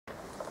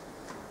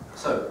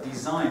So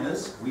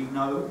designers, we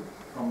know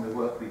from the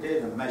work we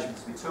did and the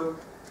measurements we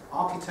took,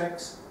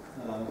 architects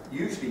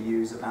usually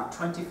use about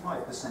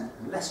 25%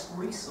 less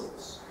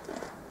resource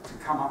to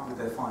come up with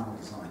their final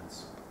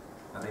designs.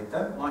 Now they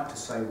don't like to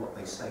say what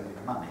they save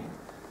in money,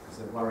 because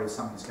they're worried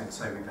someone's going to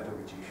say we better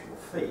reduce your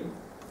fee.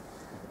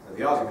 So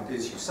the argument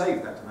is you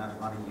save that amount of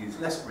money, use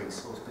less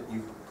resource, but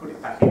you put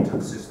it back into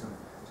the system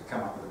to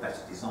come up with a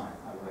better design.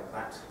 I like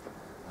that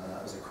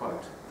as a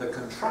quote. The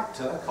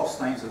contractor,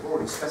 cost names I've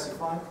already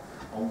specified.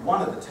 On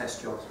one of the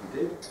test jobs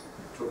we did,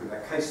 talking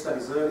about case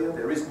studies earlier,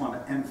 there is one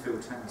at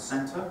Enfield Town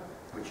Centre,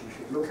 which you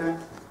should look at,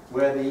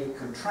 where the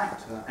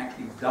contractor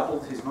actually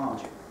doubled his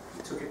margin.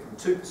 He took it from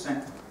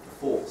 2%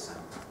 to 4%.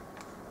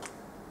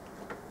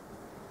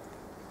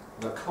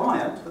 The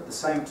client, at the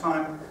same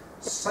time,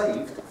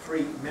 saved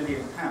 £3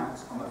 million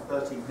on a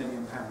 £13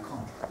 million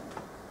contract.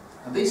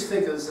 And these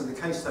figures and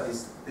the case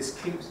studies, this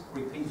keeps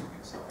repeating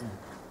itself.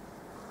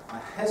 I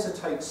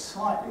hesitate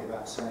slightly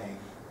about saying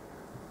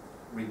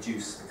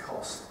reduce the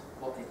cost.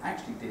 What it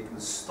actually did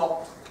was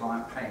stop the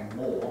client paying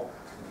more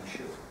than he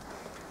should.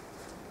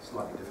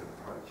 Slightly different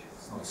approach.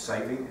 It's not a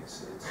saving,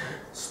 it's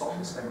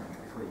stopping spending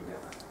it before you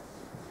get that.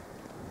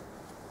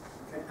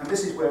 Okay? And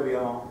this is where we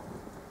are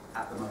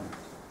at the moment.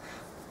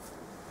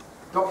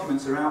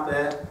 Documents are out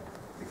there,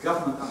 the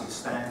government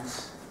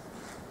understands,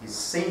 he's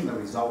seen the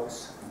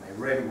results, and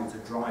they really want to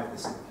drive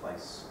this in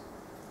place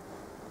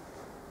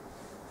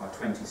by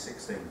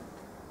 2016.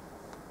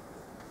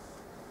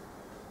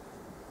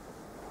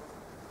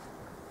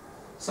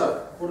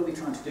 So, what are we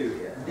trying to do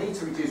here? A need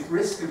to reduce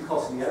risk and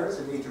costly errors,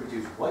 a need to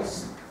reduce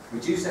waste,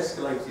 reduce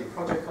escalated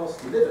project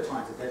costs, deliver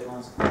time to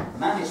deadlines,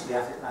 manage the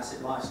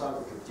asset life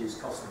cycle to reduce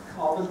cost and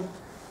carbon.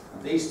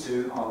 And these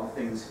two are the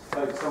things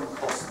focused on,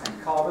 cost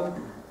and carbon.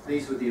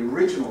 These were the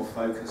original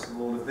focus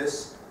of all of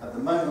this. At the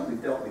moment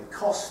we've dealt with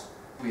cost,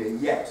 we are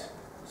yet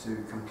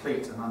to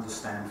complete and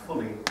understand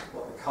fully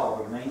what the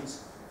carbon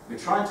means. We're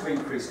trying to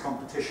increase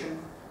competition,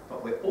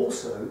 but we're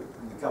also,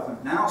 and the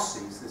government now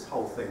sees this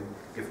whole thing,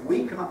 if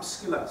we can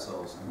upskill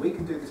ourselves and we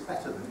can do this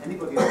better than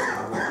anybody else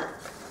in the world,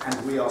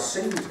 and we are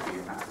seen to be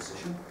in that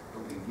position,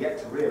 but we've yet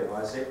to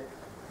realise it,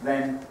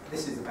 then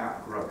this is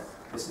about growth.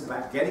 This is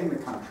about getting the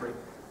country,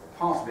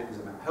 part of it is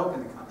about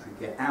helping the country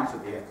get out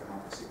of the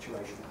economic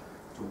situation,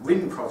 to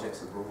win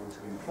projects abroad, to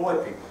employ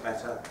people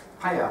better,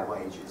 pay our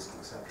wages,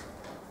 etc.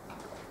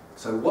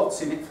 So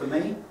what's in it for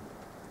me?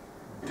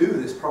 Do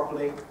this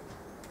properly,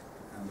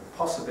 and the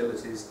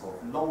possibilities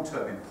of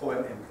long-term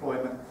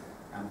employment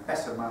and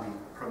better money,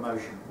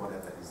 promotion,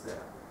 whatever is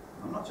there.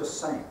 And I'm not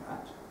just saying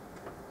that.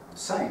 I'm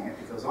saying it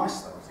because I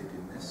started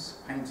in this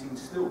painting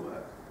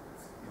stillwork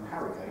in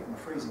Harrogate on a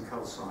freezing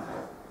cold site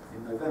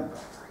in November,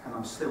 and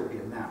I'm still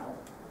here now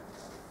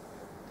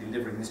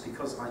delivering this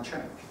because I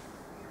changed.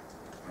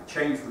 I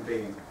changed from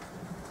being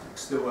a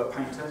stillwork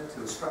painter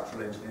to a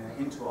structural engineer,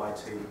 into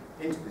IT,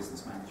 into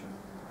business management,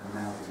 and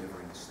now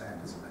delivering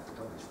standards and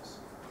methodologies.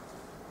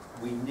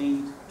 We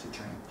need to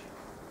change.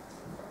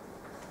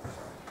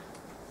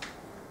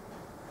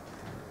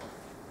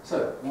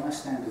 So, why are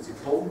standards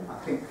important? I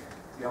think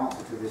the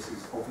answer to this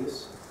is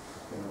obvious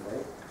in a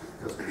way,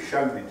 because we've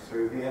shown it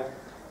through here.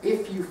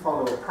 If you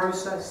follow a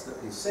process that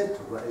is said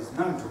to work, is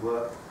known to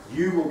work,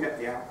 you will get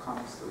the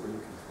outcomes that we're looking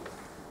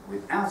for.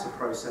 Without a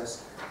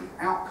process,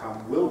 the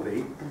outcome will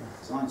be,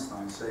 as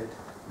Einstein said,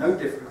 no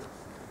different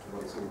to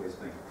what it's always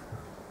been.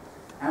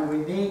 And we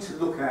need to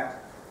look at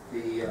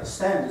the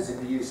standards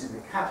in the use in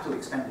the capital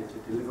expenditure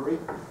delivery.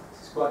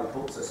 This is quite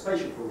important. So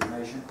spatial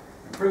coordination,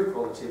 improve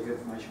quality of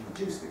information,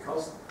 reduce the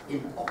cost in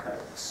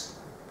OPEX.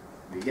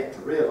 We're yet to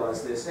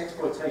realise this.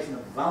 Exploitation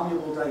of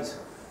valuable data.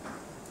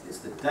 It's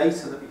the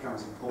data that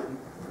becomes important.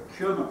 The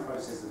procurement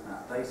process is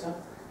about data.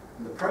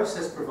 And the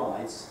process is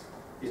provided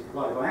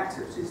by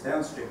activities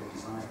downstream of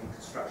design,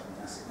 construction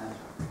and asset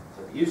management.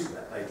 So the use of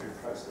that data in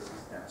process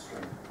is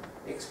downstream.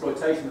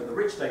 Exploitation of the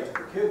rich data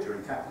procured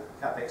during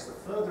CapEx to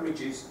further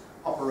reduce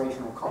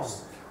operational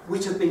costs,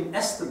 which have been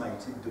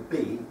estimated to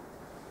be,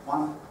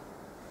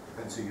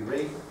 depends who you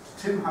read,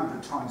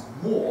 200 times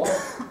more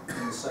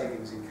than the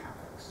savings in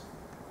CapEx.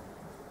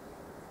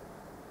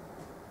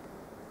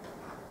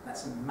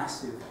 That's a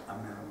massive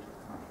amount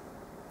of money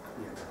at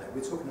the end of the day.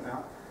 We're talking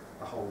about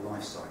the whole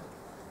life cycle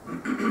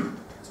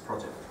of this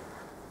project.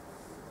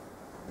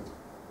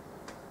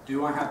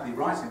 Do I have the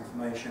right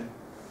information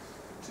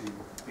to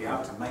be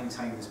able to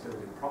maintain this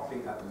building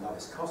properly at the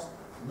lowest cost?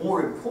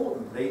 More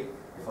importantly,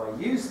 if I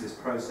use this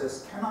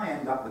process, can I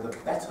end up with a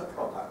better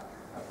product,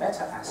 a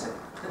better asset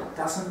that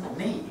doesn't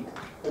need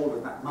all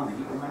of that money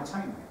in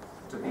maintaining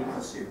it to be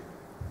consumed?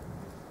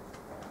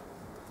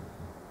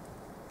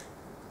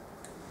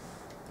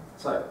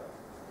 So,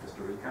 just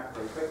to recap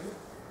very quickly,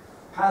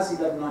 PAS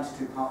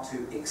 1192 Part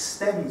 2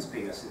 extends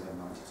PS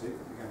 1192, we're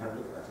going to have a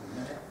look at that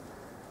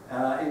in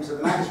a minute, into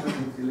the management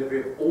and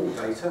delivery of all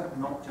data,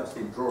 not just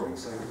in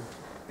drawings. So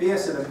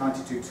PS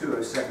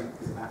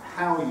 1192-207 is about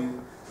how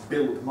you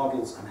build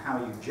models and how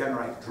you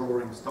generate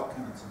drawings,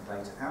 documents and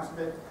data out of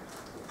it.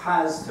 The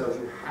PAS tells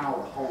you how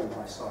the whole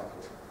life cycle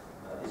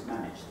is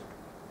managed.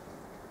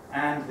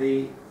 And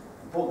the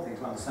important thing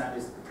to understand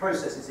is that the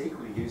process is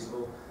equally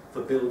usable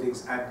for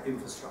buildings and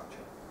infrastructure.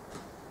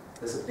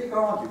 There's a big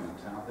argument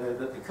out there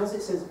that because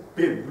it says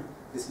BIM,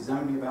 this is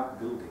only about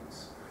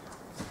buildings.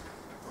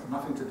 Got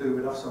nothing to do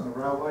with us on the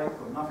railway,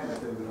 got nothing to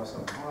do with us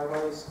on the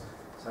highways,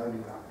 it's only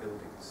about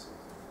buildings.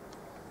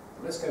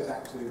 But let's go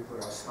back to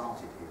where I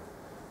started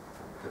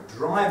here. The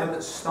driver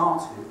that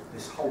started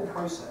this whole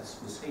process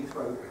was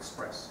Heathrow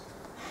Express.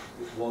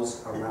 It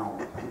was a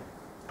railway.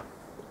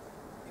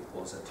 It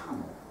was a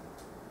tunnel.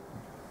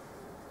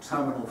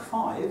 Terminal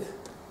 5,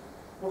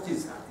 what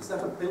is that? Is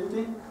that a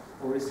building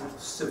or is that a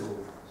civil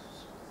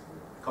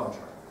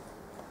contract?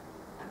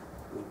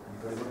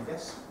 Anybody want to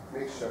guess?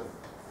 Mixture.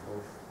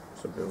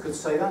 You could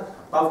say that.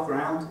 Above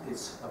ground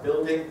it's a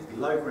building,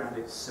 below ground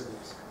it's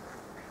civils.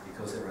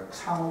 Because there are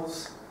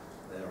tunnels,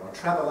 there are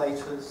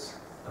travellators,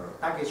 there are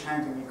baggage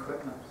handling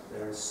equipment,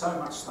 there is so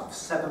much stuff,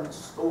 7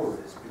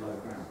 stories below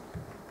ground.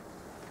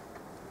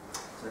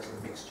 So it's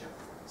a mixture.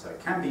 So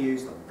it can be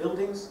used on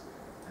buildings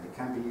and it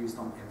can be used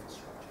on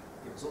infrastructure.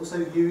 It was also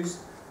used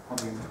on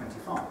the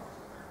M25.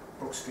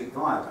 Brook Street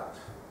Viaduct,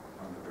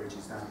 one of the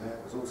bridges down there,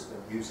 was also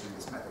using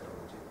this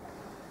methodology.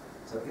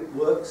 So it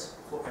works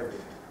for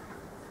everything.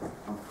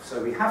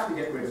 So we have to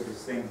get rid of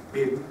this thing,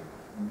 BIM,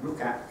 and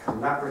look at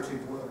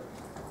collaborative work.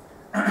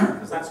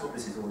 Because that's what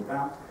this is all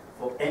about,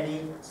 for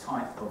any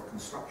type of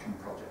construction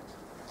project.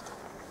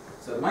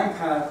 So the main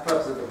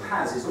purpose of the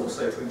PAS is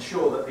also to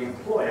ensure that the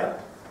employer,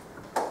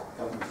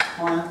 government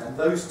client, and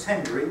those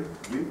tendering,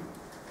 you,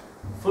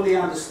 fully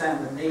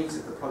understand the needs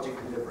of the project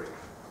delivery.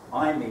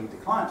 I need the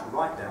client to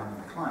write down,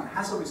 and the client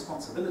has a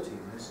responsibility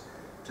in this,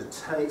 to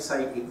say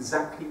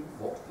exactly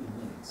what he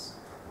needs.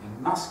 He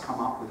must come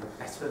up with a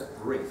better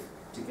brief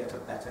to get a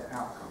better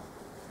outcome.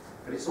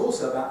 But it's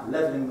also about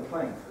levelling the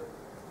playing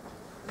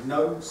field.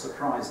 No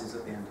surprises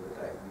at the end of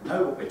the day. We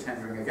know what we're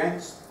tendering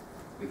against,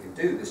 we can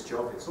do this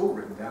job, it's all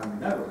written down, we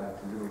know what our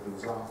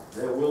deliverables are,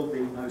 there will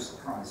be no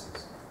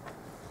surprises.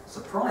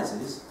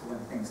 Surprises are when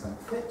things don't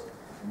fit,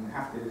 and you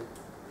have to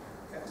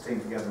get the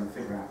team together and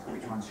figure out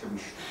which ones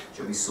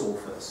should we saw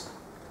first.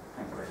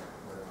 Thank you very much.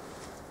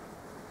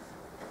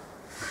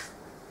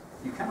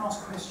 You can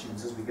ask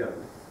questions as we go,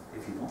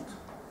 if you want.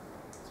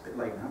 It's a bit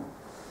late now.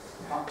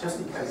 But just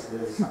in case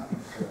there is something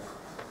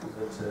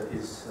that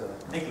is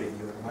niggling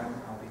you at the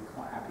moment, I'll be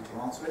quite happy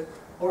to answer it.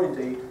 Or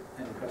indeed,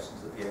 any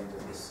questions at the end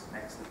of this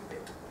next little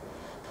bit.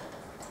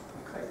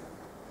 Okay.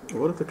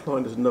 What if the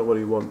client doesn't know what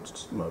he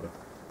wants, Mother?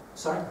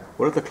 Sorry?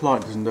 What if the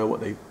client doesn't know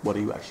what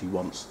he actually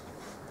wants?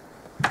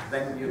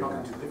 Then you're not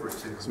going to deliver it to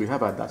them. Because we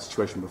have had that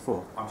situation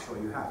before. I'm sure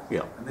you have.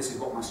 Yeah. And this is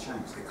what must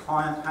change. The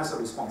client has a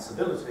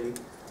responsibility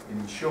in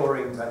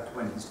ensuring that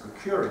when he's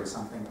procuring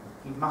something,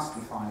 he must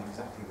define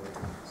exactly what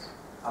he needs.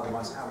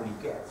 Otherwise, how will he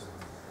get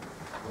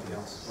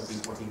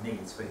what he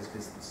needs for his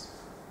business?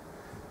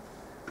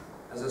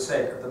 As I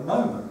said, at the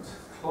moment,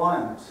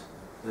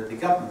 the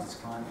government's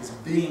client is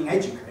being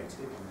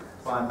educated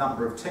by a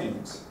number of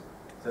teams.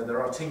 So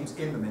there are teams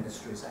in the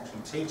ministries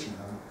actually teaching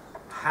them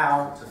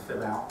how to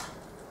fill out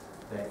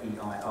their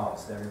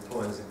EIRs, their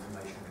Employers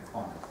Information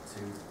Requirement,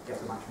 to get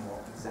a much more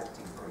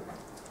exacting brief.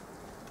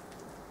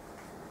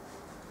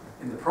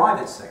 In the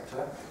private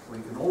sector,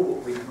 we can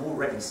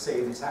already see,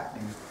 and it's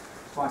happening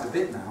quite a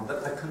bit now,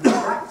 that the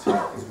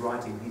contractor is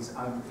writing his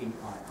own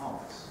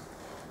EIRs.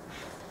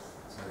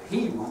 So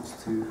he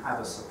wants to have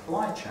a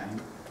supply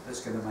chain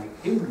that's going to make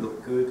him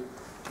look good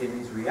in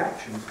his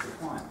reactions to the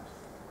client.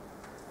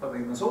 But we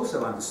must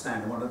also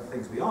understand, and one of the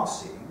things we are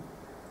seeing,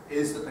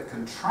 is that the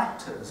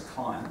contractor's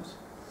client,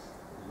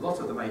 a lot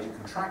of the major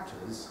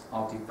contractors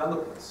are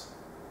developers,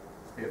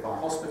 be it by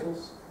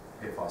hospitals,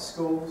 be it by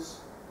schools,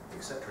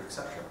 etc.,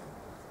 etc.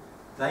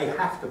 They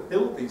have to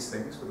build these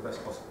things for the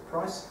best possible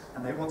price,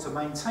 and they want to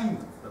maintain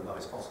them for the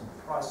lowest possible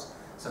price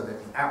so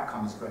that the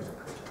outcome is greater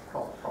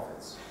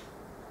profits.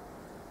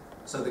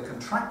 So the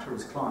contractor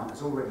as client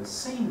has already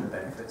seen the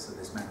benefits of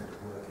this method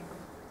of working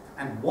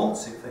and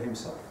wants it for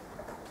himself.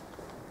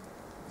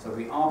 So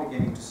we are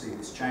beginning to see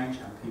this change,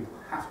 and people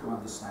have to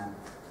understand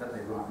that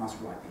they must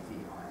write the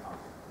EIR.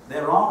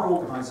 There are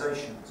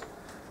organisations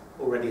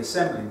already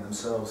assembling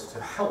themselves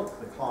to help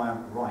the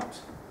client write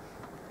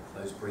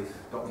those brief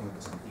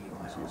documents and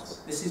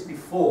EIRs. This is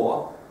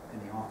before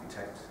any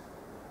architect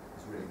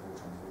is really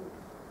brought on board.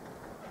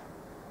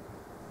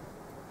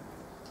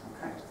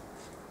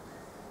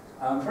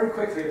 Okay. Very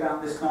quickly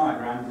about this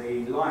diagram,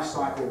 the life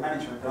cycle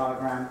management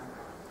diagram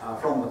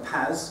from the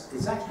PAS.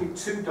 It's actually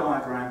 2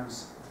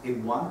 diagrams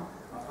in one.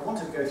 I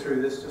wanted to go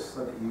through this just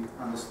so that you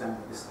understand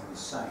what this thing is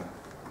saying.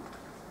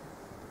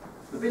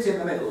 The bit in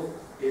the middle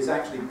is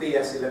actually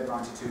BS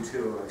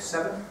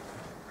 1192-2007,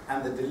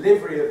 and the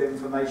delivery of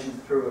information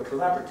through a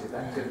collaborative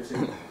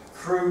activity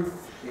through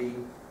the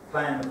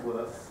plan of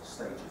work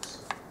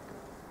stages.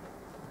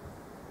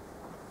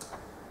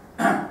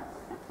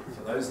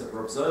 For those that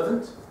were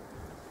observant,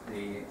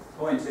 the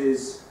point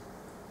is,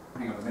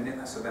 hang on a minute,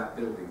 that's about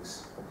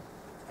buildings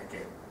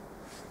again.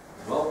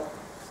 Well,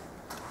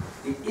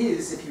 it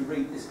is if you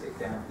read this bit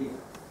down here.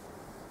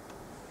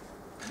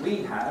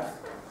 We have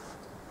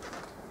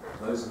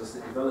those of us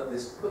that develop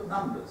this put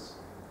numbers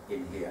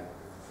in here.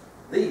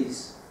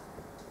 These,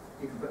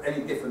 you can put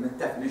any different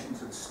definition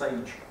to the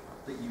stage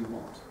that you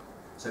want.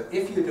 So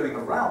if you're doing a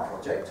rail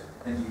project,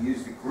 then you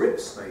use the GRIP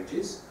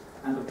stages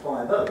and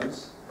apply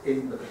those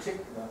in the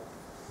particular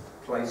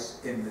place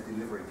in the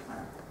delivery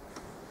plan.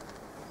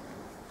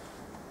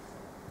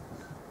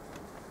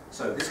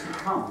 So this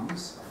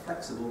becomes a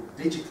flexible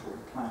digital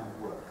plan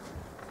of work.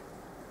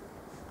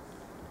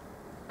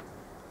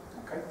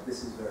 Okay,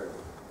 this is variable.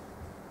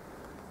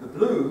 The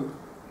blue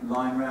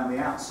line around the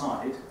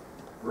outside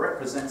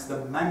represents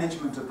the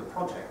management of the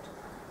project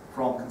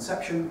from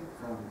conception,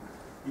 from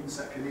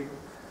inception even,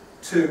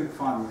 to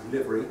final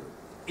delivery,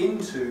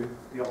 into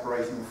the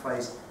operational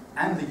phase,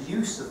 and the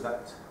use of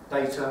that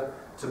data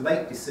to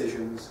make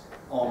decisions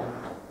on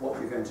what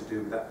you're going to do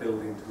with that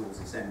building towards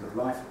its end of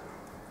life.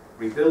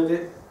 Rebuild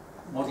it,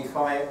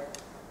 modify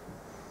it,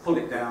 pull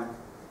it down,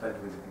 don't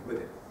do anything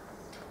with it.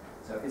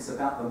 So it's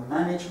about the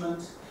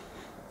management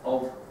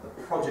of the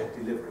project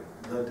delivery,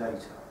 the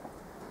data.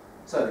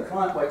 So the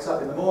client wakes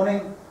up in the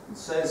morning and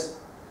says,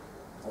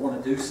 I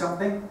want to do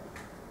something,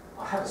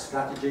 I have a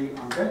strategy,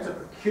 I'm going to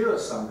procure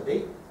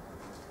somebody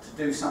to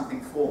do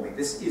something for me.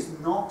 This is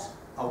not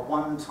a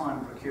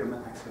one-time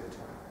procurement activity.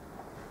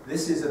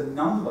 This is a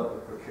number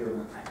of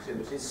procurement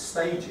activities,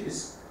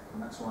 stages,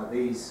 and that's why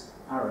these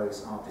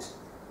arrows are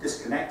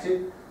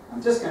disconnected.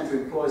 I'm just going to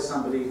employ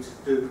somebody to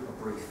do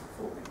a brief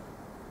for me.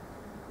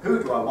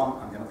 Who do I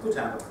want? I'm going to put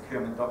out a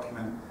procurement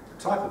document,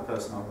 the type of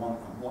person I want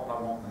and what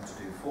I want them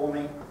to do for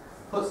me,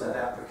 puts that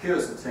out,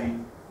 procures the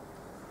team,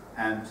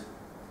 and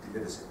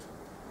delivers it.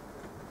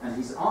 And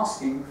he's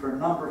asking for a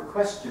number of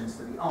questions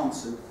to be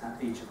answered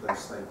at each of those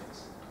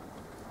stages.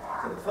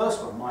 So the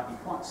first one might be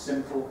quite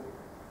simple.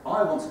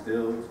 I want to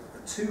build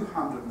a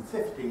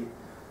 250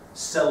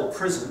 cell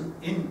prison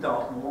in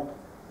Dartmoor,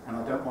 and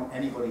I don't want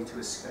anybody to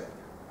escape.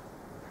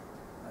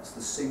 That's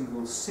the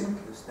single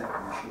simplest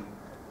definition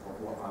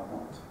of what I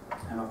want.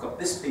 And I've got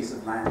this piece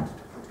of land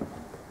to put it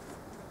on.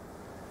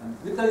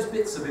 And with those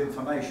bits of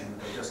information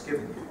that I've just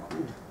given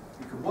you,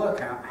 you can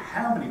work out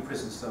how many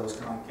prison cells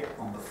can I get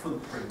on the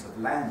footprint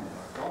of land that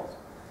I've got.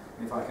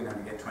 And if I can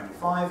only get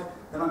 25,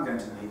 then I'm going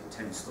to need a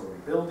 10-storey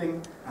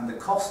building, and the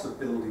cost of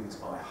buildings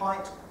by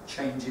height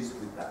changes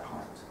with that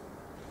height.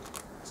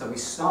 So we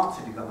start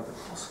to develop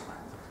a cost plan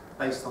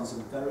based on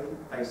some very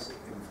basic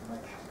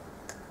information.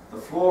 The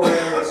floor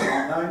areas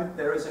are known,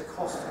 there is a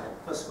cost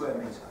per square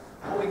metre.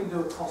 Or we can do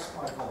a cost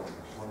by volume,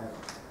 whatever.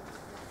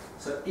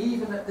 So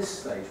even at this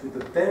stage, with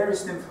the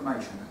barest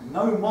information,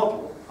 no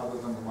model other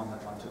than the one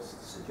that I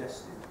just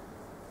suggested,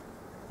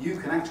 you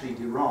can actually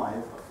derive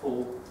a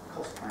full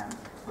cost plan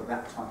for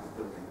that type of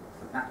building,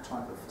 for that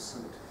type of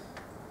facility.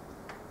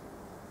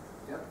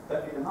 Yeah?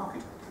 Don't need an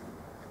architect.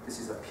 This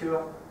is a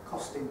pure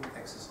costing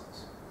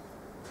exercise.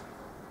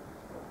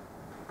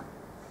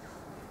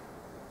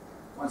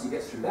 Once he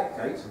gets through that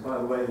gate, and by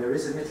the way, there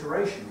is an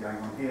iteration going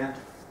on here,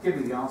 give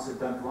me the answer,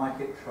 don't like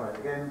it, try it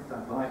again,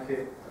 don't like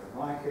it,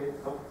 don't like it,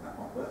 oh, that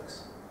one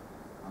works.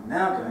 I'm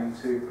now going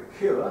to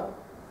procure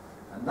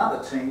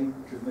another team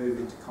to move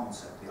into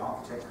concept. The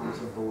architect comes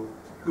on board,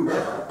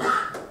 whoever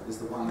is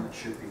the one that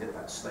should be at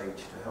that stage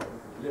to help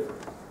with the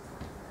delivery.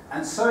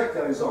 And so it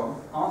goes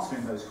on,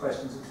 answering those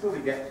questions until we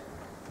get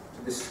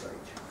to this stage.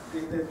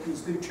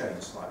 These do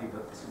change slightly,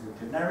 but this is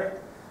a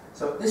generic.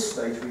 So at this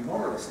stage, we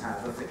more or less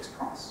have a fixed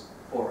price,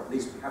 or at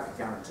least we have a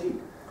guaranteed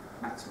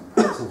maximum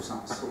price of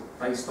some sort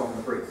based on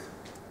the brief.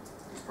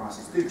 These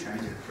prices do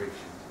change if the brief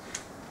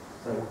changes.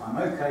 So I'm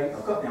okay,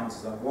 I've got the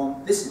answers I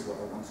want, this is what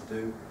I want to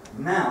do.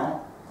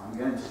 Now I'm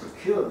going to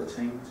procure the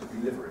team to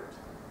deliver it.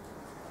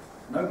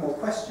 No more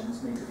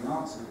questions need to be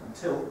answered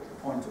until the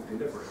point of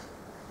delivery.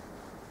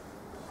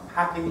 I'm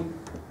happy,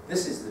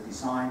 this is the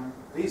design,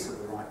 these are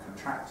the right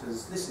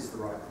contractors, this is the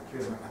right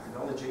procurement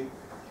methodology.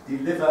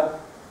 Deliver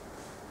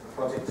the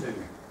project to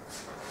me.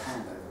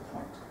 Handover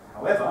point.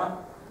 However,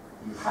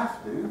 you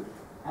have to,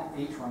 at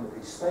each one of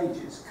these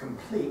stages,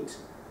 complete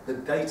the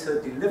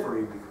data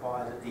delivery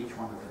required at each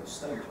one of those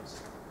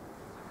stages.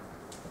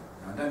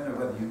 Now, I don't know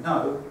whether you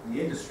know,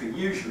 the industry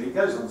usually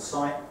goes on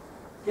site,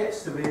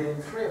 gets to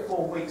within 3 or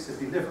 4 weeks of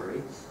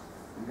delivery,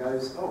 and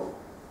goes, oh,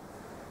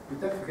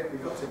 don't forget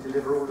we've got to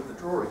deliver all of the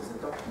drawings, the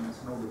documents,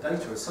 and all the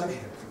data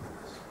associated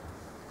with this.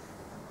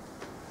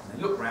 And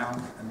they look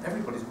round, and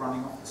everybody's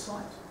running off the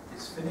site.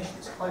 It's finished,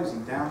 it's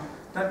closing down,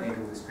 don't need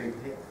all these people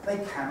here.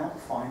 They cannot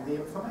find the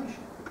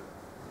information.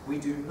 We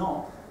do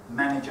not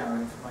manage our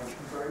information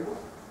very well.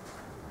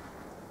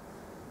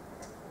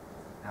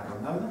 How do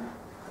I know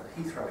that? At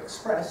Heathrow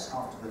Express,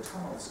 after the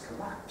tunnels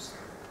collapsed,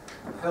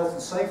 and the health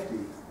and safety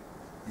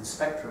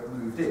inspectorate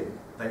moved in,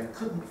 they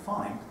couldn't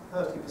find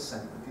 30%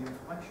 of the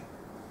information.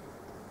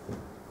 It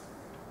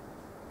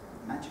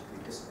magically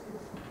disappeared.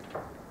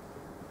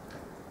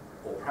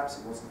 Or perhaps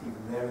it wasn't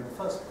even there in the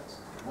first place.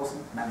 It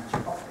wasn't managed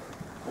properly.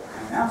 What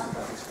came out of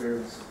that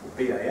experience for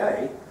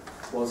BAA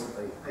was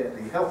that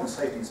the Health and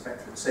Safety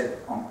Inspectorate said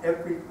on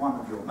every one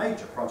of your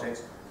major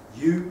projects,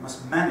 you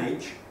must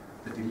manage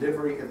the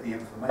delivery of the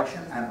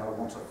information, and I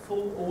want a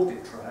full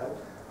audit trail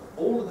of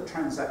all of the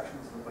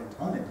transactions that went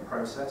on in the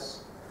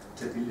process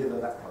to deliver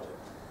that project.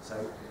 So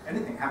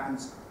anything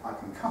happens, I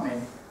can come in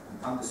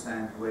and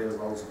understand where the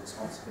roles and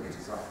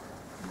responsibilities are.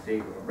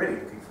 Indeed, what I'm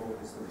really looking for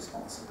is the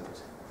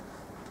responsibility.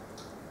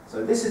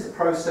 So this is the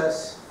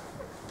process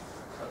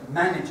that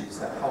manages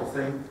that whole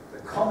thing. The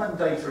common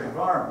data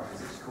environment,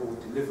 as it's called,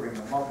 delivering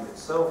the model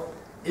itself,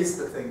 is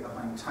the thing that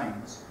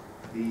maintains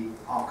the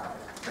archive,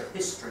 the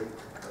history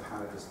of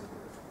how it was delivered.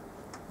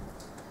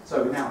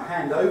 So we now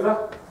hand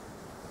over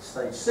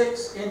stage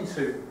 6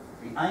 into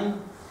the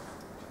AIM,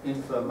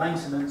 in for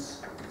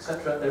maintenance,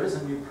 etc. There is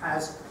a new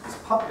PAS. It's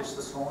published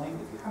this morning.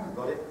 If you haven't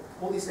got it,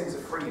 all these things are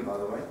free, by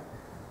the way.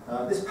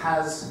 This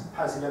PAS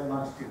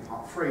 1192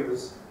 Part 3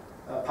 was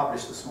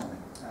published this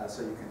morning,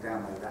 so you can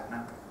download that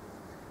now.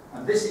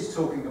 And this is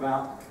talking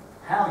about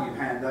how you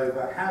hand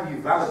over, how you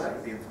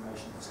validate the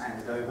information that's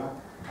handed over,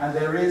 and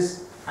there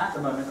is, at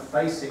the moment, a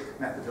basic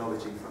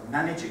methodology for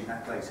managing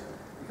that data,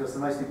 because the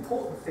most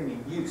important thing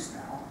in use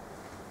now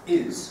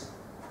is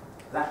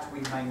that we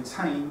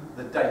maintain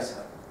the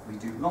data. We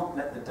do not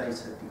let the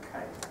data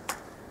decay.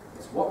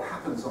 Because what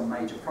happens on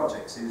major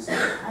projects is they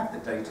have the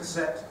data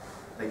set,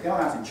 they go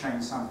out and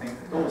change something,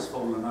 the door's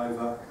fallen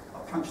over, I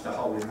punched a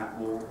hole in that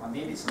wall, I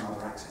needed some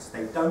other access.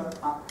 They don't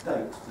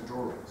update the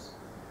drawings.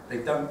 They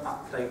don't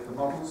update the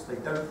models, they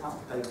don't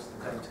update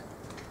the data.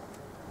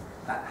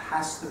 That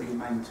has to be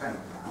maintained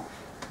now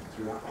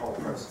throughout the whole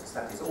process.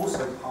 That is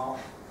also part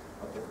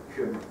of the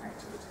procurement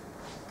activity.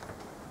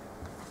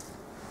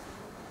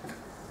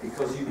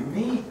 Because you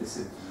need this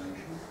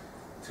information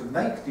to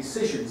make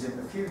decisions in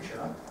the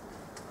future,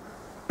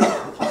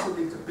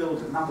 possibly to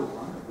build another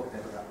one, or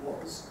whatever that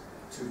was,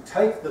 to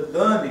take the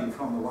learning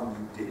from the one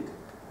you did.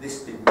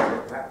 This didn't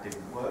work, that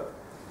didn't work.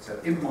 So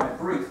in my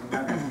brief,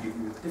 I'm going to give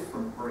you a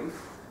different brief.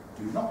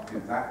 Do not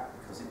do that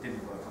because it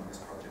didn't work on this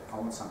project. I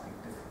want something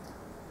different.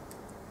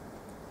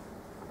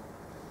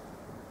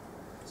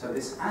 So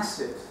this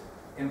asset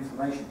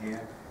information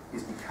here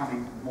is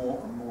becoming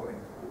more and more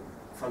important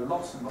for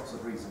lots and lots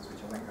of reasons, which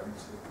I won't go into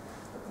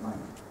at the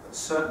moment. But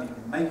certainly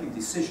in making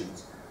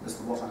decisions as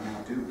to what I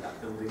now do with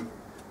that building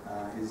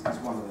is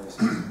one of those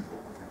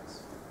important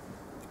things.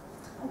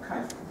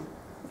 Okay.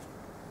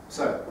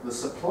 So the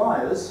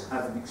suppliers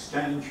have an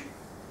exchange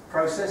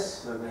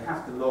process, so they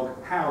have to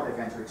log how they're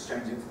going to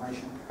exchange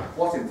information,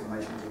 what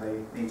information do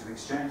they need to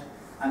exchange,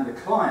 and the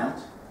client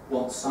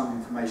wants some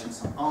information,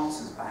 some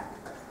answers back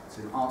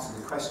to answer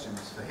the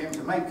questions for him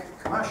to make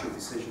commercial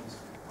decisions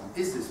on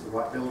is this the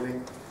right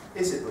building,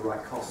 is it the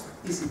right cost,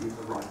 is it in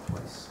the right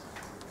place.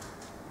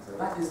 So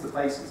that is the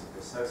basis of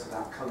this. So it's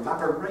about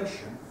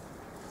collaboration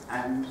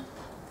and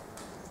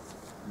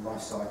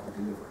life cycle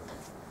delivery.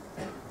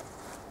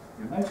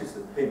 You'll notice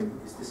that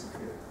BIM is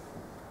disappearing.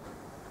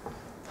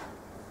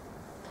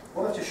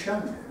 What I've just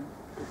shown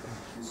you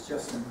is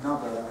just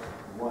another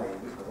way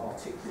of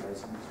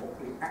articulating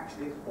what we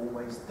actually have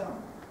always done,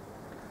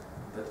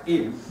 but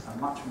in a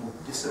much more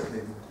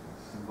disciplined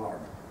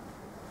environment.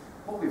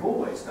 What we've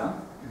always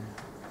done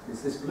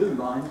is this blue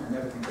line and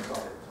everything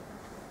above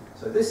it.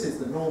 So this is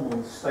the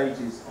normal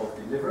stages of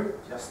delivery,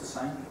 just the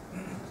same.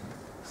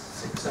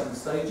 6, 7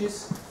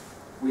 stages.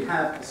 We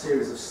have a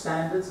series of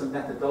standards and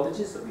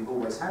methodologies that we've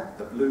always had,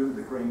 the blue,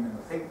 the green and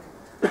the pink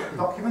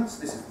documents.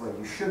 This is where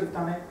you should have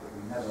done it, but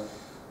we never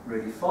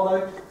really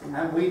followed.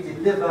 And we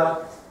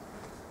deliver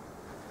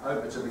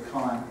over to the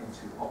client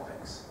into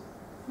OpEx.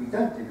 We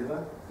don't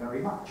deliver very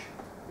much.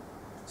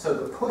 So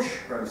the push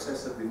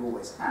process that we've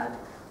always had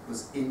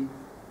was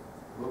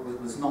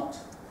not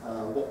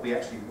what we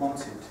actually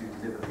wanted to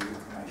deliver the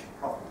information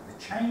properly.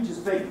 The change has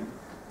been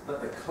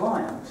that the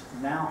client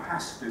now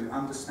has to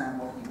understand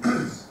what he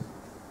wants.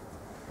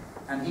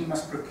 And he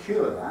must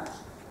procure that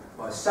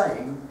by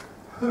saying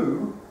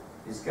who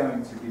is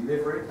going to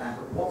deliver it and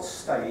at what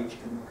stage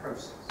in the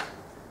process.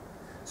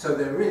 So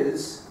there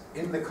is,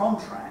 in the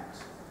contract,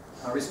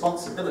 a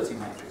responsibility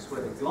matrix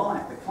where the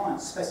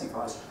client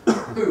specifies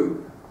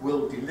who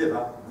will deliver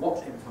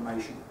what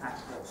information at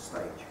what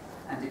stage.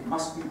 And it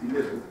must be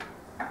delivered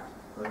at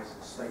those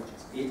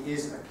stages. It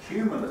is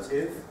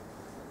accumulative,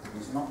 it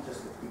is not just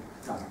a quick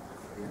done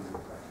at the end of the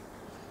day.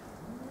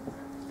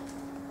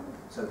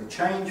 So the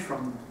change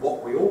from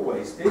what we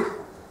always did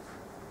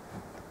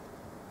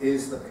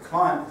is that the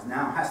client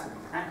now has to be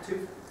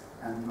active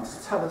and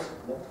must tell us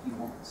what he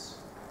wants.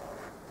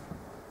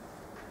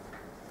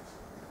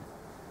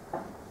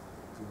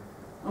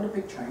 Not a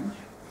big change.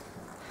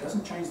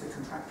 Doesn't change the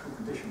contractual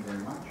condition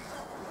very much.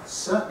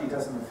 Certainly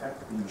doesn't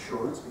affect the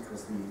insurance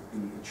because the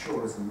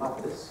insurers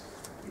love this.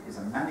 It is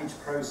a managed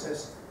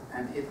process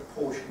and it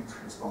apportions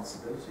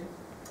responsibility.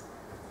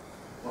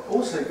 What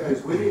also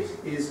goes with it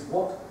is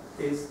what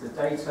is the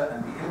data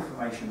and the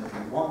information that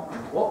we want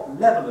and what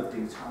level of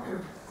detail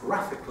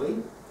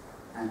graphically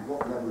and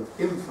what level of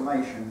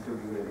information do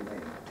we really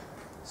need.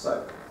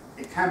 So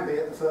it can be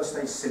at the first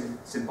stage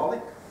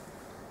symbolic,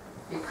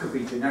 it could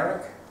be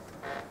generic,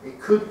 it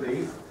could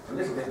be a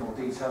little bit more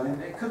detail in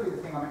it, it could be the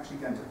thing I'm actually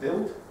going to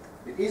build.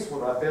 It is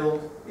what I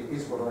build, it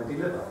is what I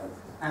deliver.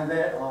 And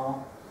there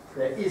are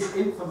there is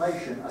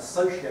information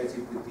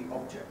associated with the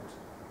object.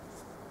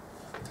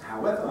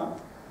 However,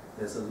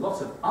 there's a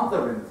lot of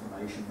other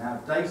information, now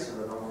data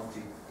that I want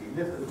to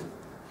delivered,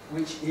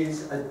 which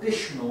is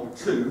additional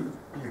to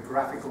the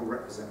graphical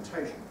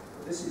representation.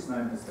 This is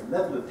known as the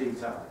level of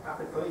detail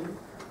graphically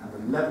and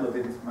the level of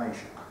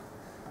information.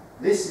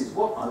 This is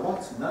what I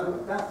want to know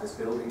about this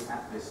building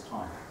at this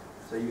time.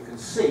 So you can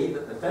see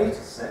that the data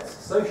sets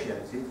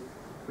associated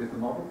with the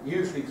model,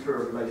 usually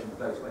through a relational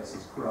database,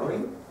 is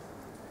growing,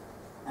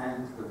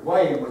 and the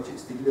way in which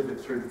it's delivered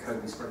through the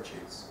COBie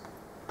spreadsheets.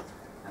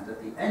 And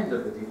at the end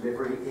of the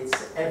delivery,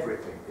 it's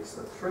everything. It's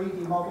the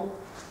 3D model,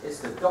 it's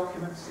the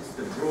documents, it's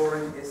the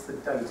drawing, it's the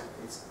data.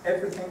 It's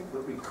everything that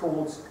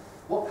records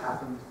what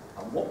happened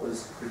and what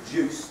was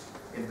produced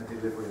in the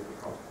delivery of the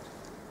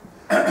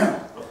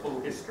project. A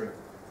full history.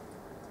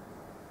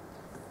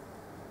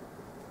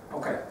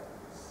 Okay.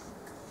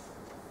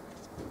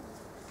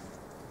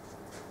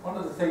 One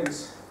of the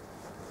things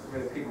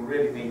that people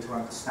really need to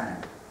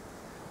understand,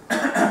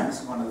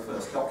 this is one of the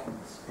first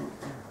documents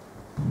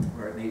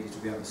where it needed to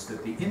be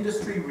understood. The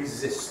industry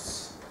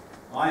resists.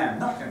 I am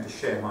not going to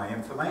share my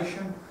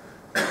information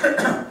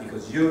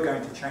because you're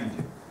going to change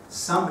it.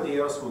 Somebody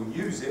else will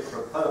use it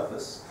for a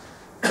purpose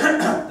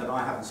that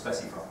I haven't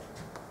specified.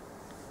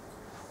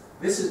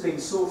 This has been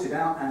sorted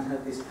out, and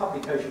this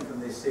publication from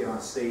the CIC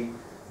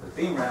has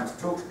been around to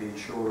talk to the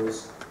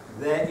insurers.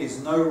 There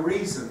is no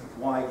reason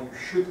why you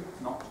should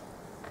not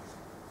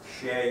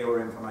share your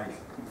information.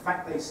 In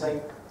fact, they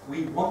say,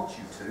 we want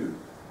you to,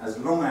 as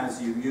long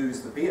as you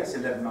use the BS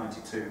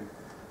 1192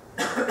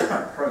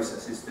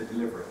 processes to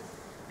deliver it,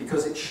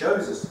 because it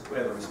shows us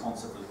where the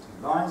responsibility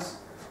lies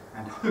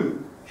and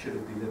who should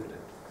have delivered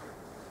it.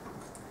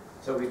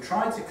 So we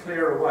tried to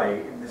clear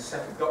away in this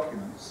set of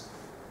documents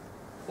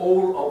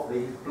all of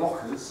the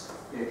blockers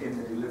in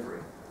the delivery.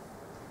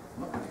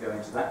 I'm not going to go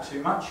into that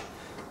too much.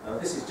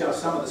 This is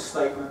just some of the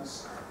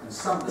statements and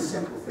some of the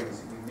simple things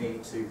that you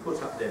need to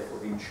put up there for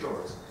the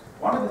insurers.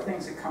 One of the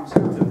things that comes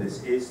out of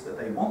this is that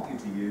they want you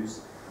to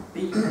use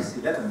BS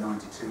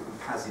 1192 and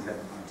PAS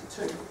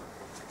 1192.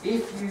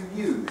 If you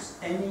use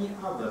any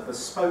other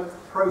bespoke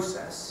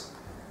process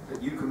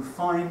that you can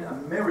find a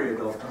myriad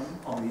of them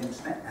on the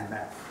internet, and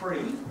they're free,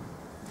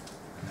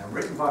 and they're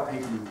written by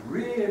people who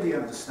really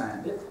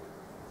understand it,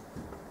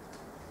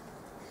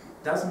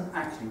 doesn't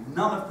actually,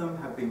 none of them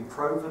have been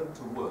proven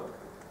to work.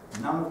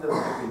 None of them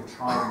have been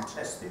tried and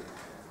tested.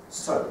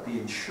 So the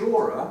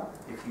insurer,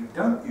 if you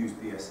don't use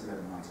BS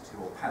 1192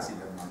 or PAS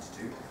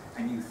 1192,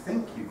 and you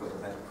think you've got a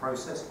better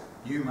process,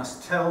 you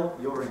must tell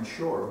your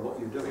insurer what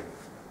you're doing.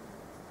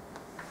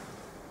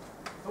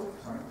 Oh,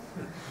 sorry.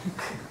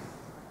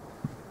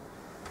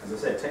 As I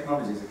said,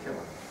 technology is a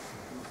killer.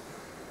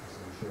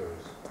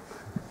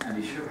 And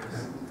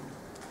insurers.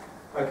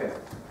 Okay.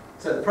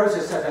 So the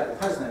process set out the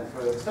president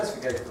for the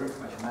specification for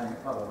information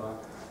management, blah, blah,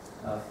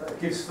 blah.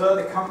 Gives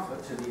further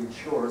comfort to the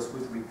insurers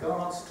with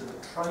regards to the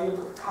trail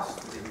of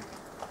custody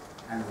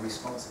and the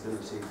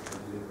responsibility for the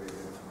delivery of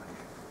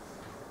information.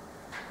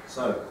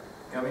 So,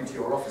 go into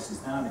your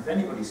offices now, and if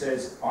anybody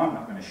says, I'm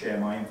not going to share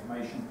my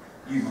information,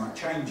 you might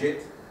change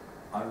it.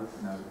 Oh,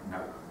 no,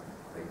 no.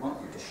 They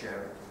want you to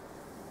share it,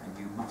 and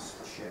you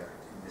must share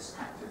it in this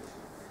activity.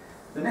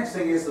 The next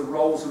thing is the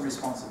roles and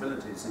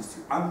responsibilities, is to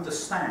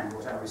understand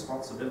what our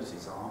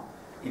responsibilities are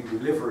in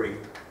delivering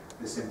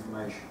this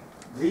information.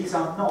 These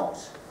are not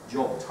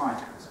job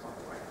titles, by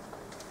the way.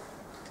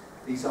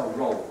 These are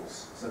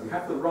roles. So we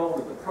have the role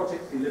of the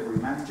project delivery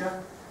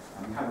manager,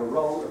 and we have a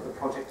role of the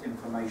project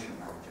information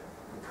manager.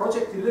 The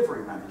project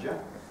delivery manager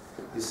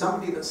is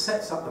somebody that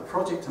sets up the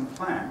project and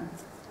plan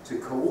to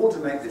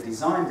coordinate the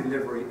design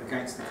delivery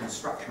against the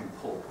construction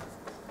pull.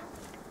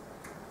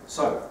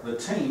 So the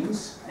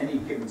teams, any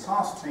given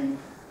task team,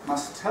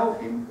 must tell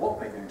him what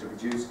they're going to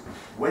produce,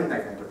 when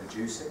they're going to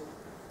produce it,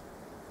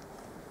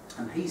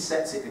 and he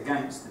sets it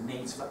against the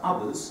needs for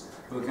others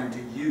who are going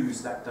to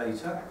use that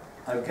data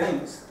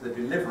against the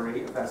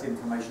delivery of that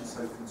information,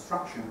 so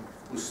construction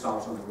will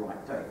start on the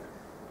right day.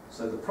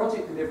 So the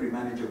project delivery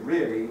manager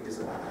really is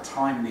about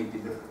timely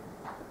delivery.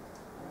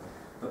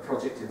 The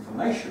project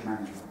information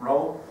management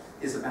role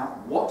is about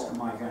what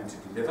am I going to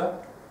deliver,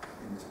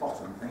 in this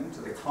bottom thing,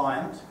 to the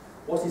client,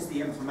 what is the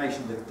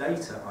information, the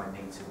data I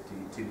need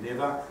to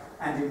deliver,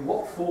 and in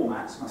what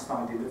formats must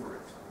I deliver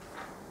it.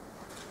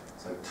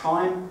 So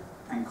time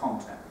and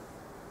content.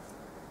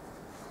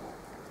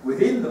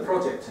 Within the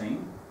project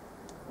team,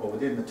 or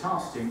within the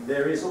task team,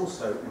 there is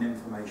also an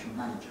information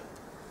manager.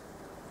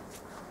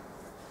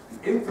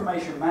 The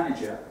information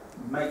manager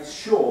makes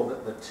sure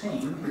that the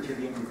team, each of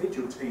the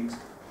individual teams,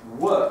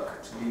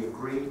 work to the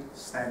agreed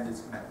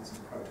standards, methods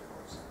and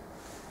protocols.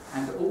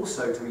 And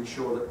also to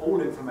ensure that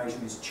all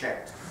information is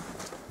checked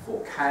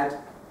for CAD,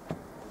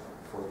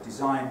 for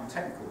design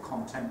technical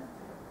content,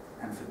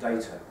 and for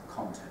data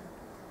content.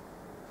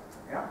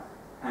 Yeah?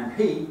 And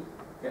he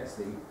gets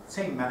the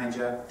team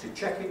manager to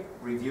check it,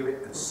 review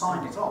it, and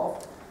sign it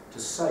off to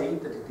say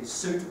that it is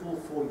suitable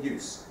for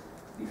use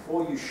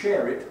before you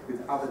share it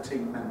with other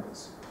team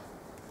members.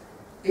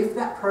 If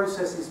that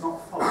process is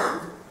not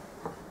followed,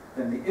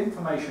 then the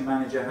information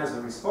manager has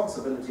a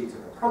responsibility to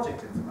the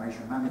project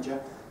information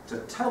manager to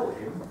tell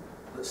him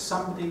that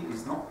somebody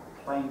is not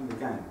playing the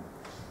game.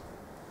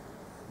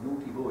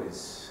 Naughty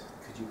boys,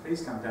 could you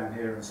please come down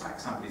here and smack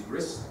somebody's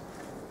wrist?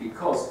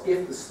 Because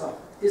if the stuff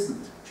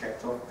isn't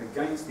checked off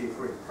against the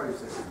agreed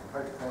processing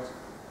protocols,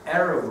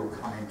 error will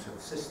come into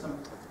the system,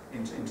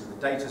 into the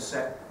data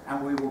set,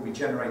 and we will be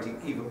generating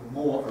even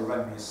more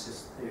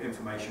erroneous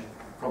information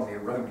from the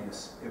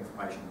erroneous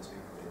information that's been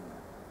put in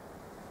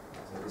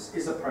there. So this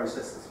is a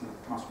process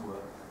that must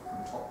work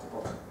from top to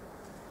bottom.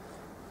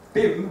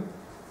 BIM,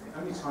 the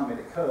only time it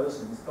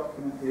occurs in this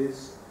document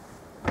is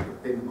the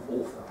BIM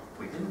author.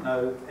 We didn't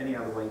know any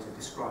other way to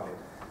describe it.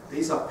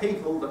 These are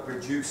people that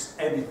produce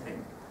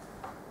anything.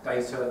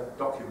 Data,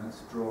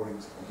 documents,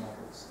 drawings, or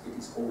models. It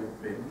is all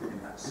BIM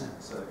in that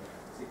sense. So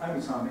it's the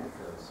only time it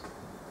occurs.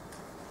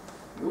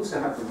 We also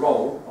have the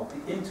role of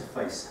the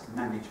interface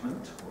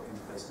management,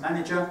 or interface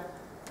manager,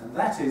 and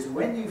that is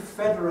when you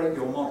federate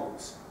your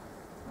models,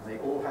 and they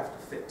all have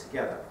to fit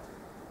together.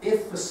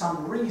 If for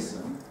some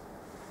reason,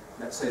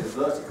 let's say the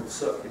vertical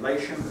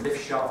circulation, the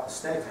lift shaft, the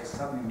staircase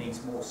suddenly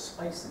needs more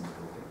space in the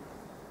building,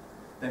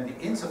 then the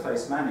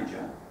interface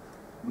manager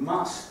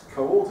must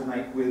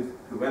coordinate with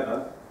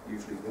whoever,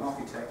 usually the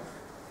architect,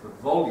 the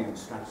volume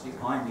strategy.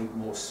 I need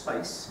more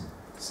space.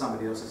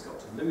 Somebody else has got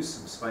to lose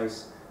some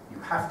space. You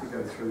have to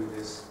go through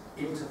this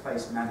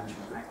interface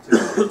management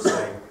activity and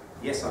say,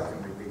 yes, I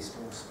can release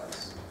more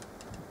space.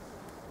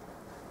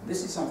 And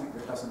this is something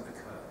that doesn't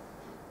occur.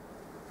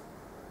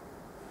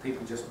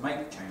 People just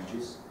make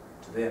changes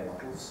to their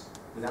models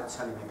without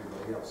telling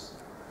everybody else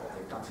what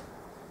they've done.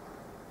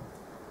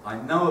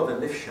 I know of a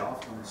lift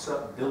shaft on a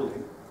certain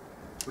building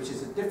which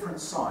is a different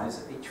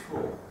size at each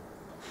floor.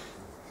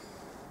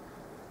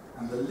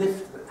 And the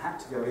lift that had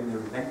to go in there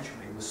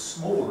eventually was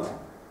smaller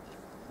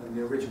than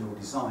the original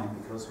design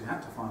because we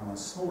had to find one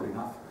small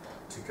enough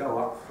to go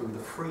up through the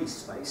free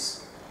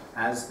space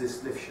as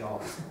this lift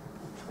shaft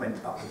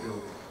went up the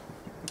building.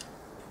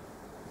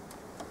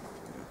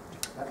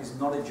 That is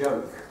not a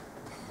joke,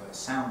 but it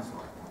sounds like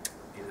one.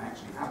 It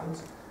actually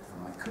happens,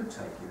 and I could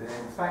take you there.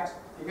 In fact,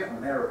 if you get on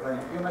an aeroplane,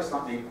 you most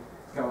likely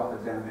go up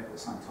and down it at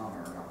some time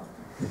or another.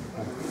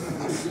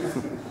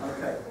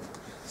 Okay,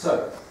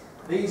 so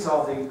these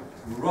are the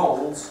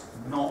roles,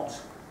 not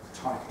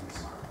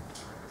titles.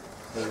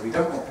 So we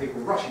don't want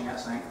people rushing out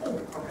saying, oh,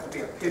 I'm going to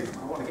be a PIM,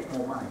 I want to get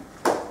more money.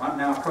 I'm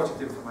now a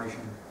project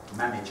information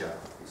manager.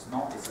 It's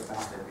not, it's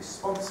about their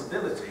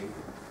responsibility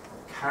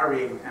of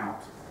carrying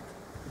out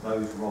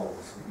those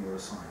roles that you're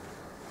assigned.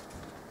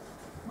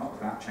 Not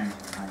about changing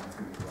the name of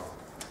who you are.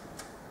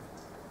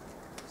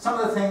 Some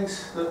of the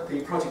things that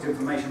the project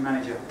information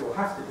manager will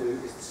have to do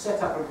is to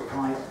set up and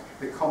provide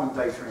the common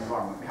data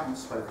environment. We haven't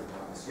spoken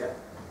about this yet.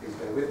 Please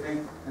bear with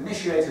me.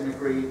 Initiate and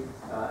agree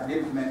and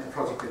implement the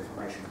project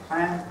information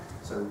plan.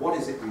 So what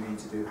is it we need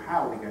to do?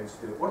 How are we going to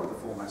do it? What are the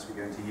formats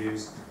we're going to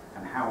use?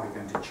 And how are we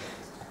going to check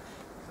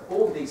it? So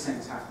all of these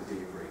things have to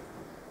be agreed.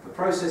 The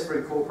process for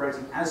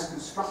incorporating as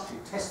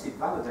constructed, tested,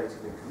 validated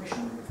and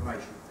commissioned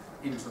information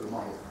into the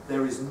model.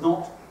 There is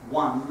not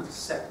one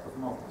set of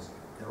models.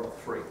 There are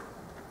three.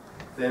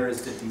 There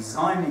is the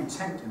design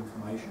intent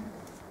information.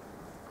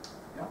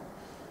 Yeah.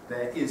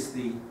 There is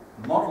the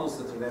models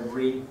that are then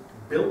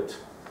rebuilt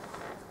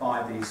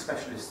by the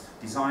specialist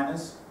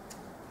designers,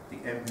 the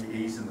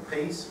MPEs and the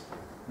Ps,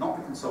 not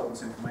the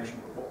consultant's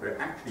information, but what we're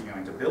actually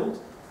going to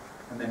build.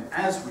 And then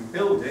as we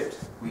build it,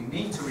 we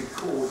need to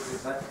record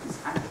that that is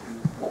actually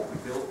what we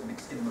built and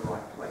it's in the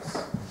right place.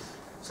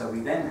 So we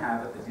then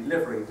have at the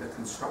delivery the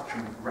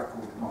construction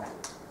record model.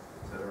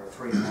 So there are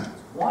three models.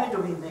 Why do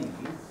we need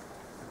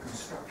a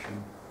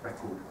construction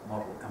record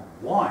model and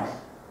why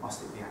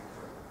must it be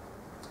accurate?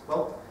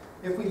 Well,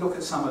 if we look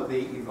at some of the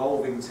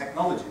evolving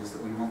technologies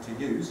that we want to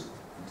use,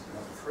 into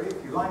level 3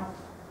 if you like,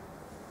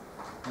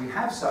 we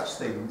have such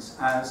things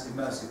as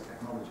immersive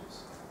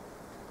technologies.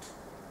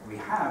 We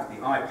have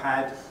the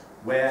iPad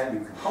where you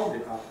can hold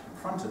it up in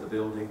front of the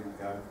building and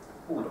go,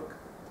 oh look,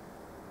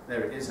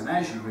 there it is, and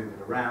as you move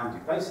it around,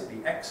 you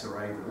basically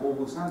X-ray the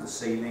walls and the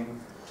ceiling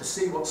to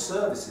see what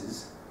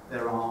services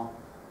there are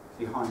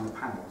behind the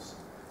panels.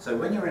 So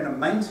when you're in a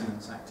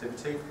maintenance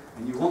activity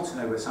and you want to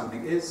know where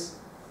something is,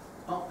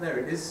 oh, there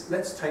it is,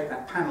 let's take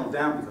that panel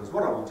down because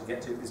what I want to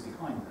get to is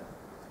behind there.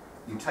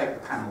 You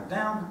take the panel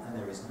down and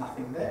there is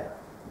nothing there.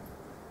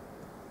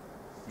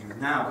 You've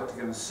now got to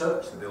go and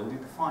search the building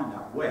to find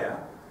out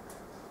where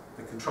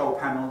the control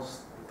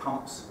panels, the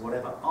pumps,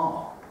 whatever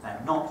are.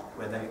 They're not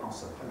where they are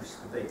supposed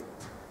to be.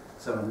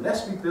 So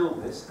unless we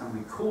build this and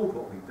record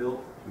what we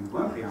built, we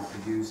won't be able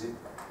to use it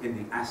in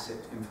the asset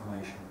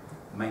information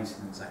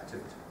maintenance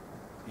activity,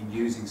 in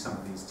using some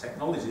of these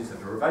technologies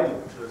that are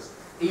available to us,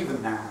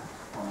 even now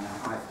on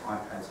our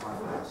iPads,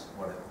 iPhones,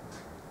 whatever.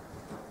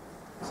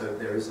 So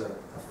there is a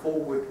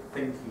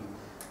forward-thinking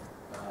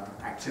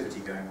activity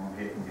going on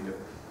here in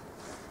delivery.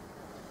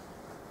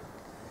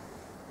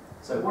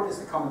 So what is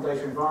the common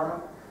data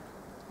environment?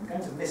 I'm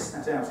going to miss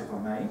that out if I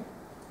may,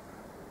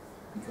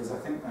 because I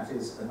think that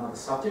is another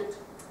subject.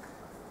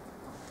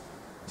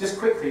 Just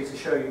quickly to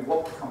show you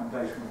what the common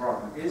data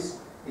environment is,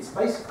 it's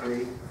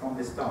basically from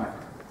this diagram.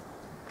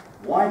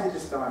 Why did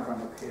this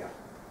diagram appear?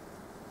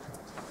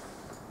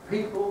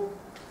 People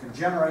can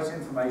generate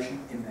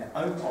information in their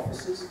own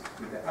offices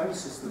with their own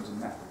systems and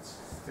methods.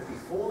 But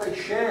before they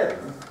share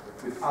them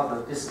with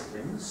other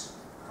disciplines,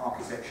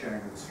 architect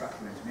sharing with a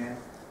structural engineer,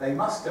 they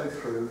must go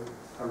through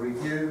a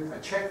review, a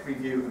check,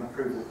 review and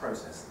approval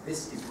process.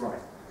 This is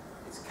right.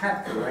 It's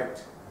CAD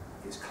correct,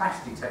 it's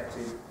clash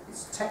detected,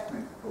 its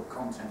technical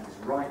content is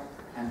right,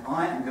 and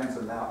I am going to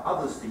allow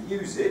others to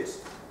use it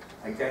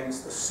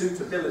against the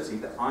suitability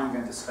that I'm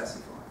going to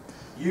specify.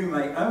 You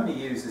may only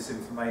use this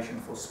information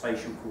for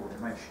spatial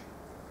coordination.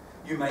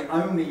 You may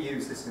only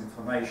use this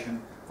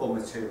information for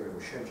material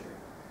scheduling.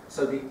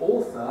 So the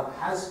author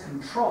has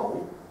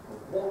control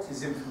of what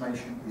his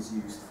information is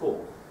used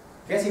for.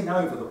 Getting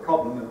over the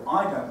problem of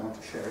I don't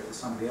want to share it with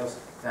somebody else,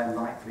 they're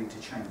likely to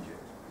change it.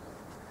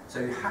 So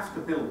you have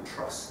to build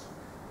trust,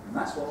 and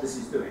that's what this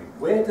is doing.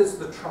 Where does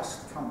the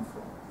trust come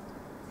from?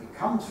 It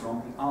comes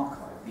from the archive.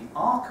 The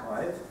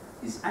archive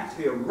is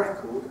actually a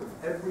record of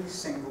every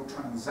single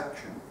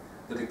transaction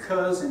that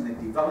occurs in the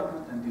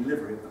development and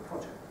delivery of the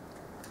project.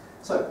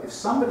 So if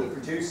somebody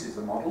produces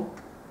a model,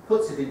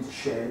 puts it into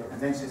shared, and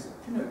then says,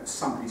 you know,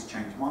 somebody's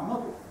changed my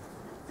model.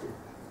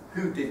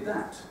 Who did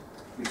that?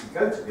 We can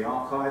go to the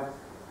archive,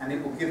 and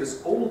it will give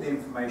us all the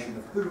information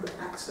of who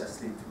accessed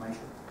the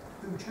information,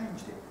 who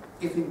changed it,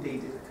 if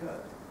indeed it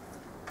occurred.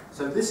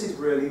 So this is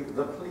really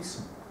the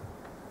policeman.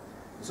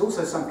 It's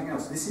also something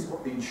else. This is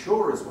what the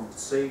insurers want to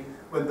see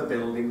when the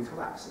building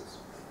collapses.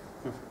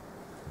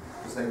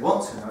 Because they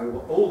want to know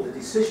what all the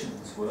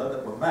decisions were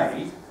that were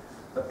made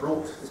that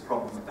brought this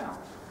problem about.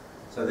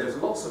 So there's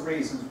lots of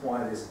reasons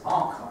why this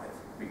archive,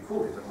 we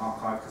call it an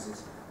archive because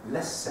it's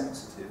less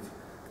sensitive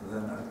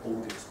than an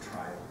audit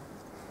trail.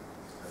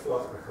 A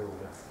flight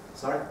recorder.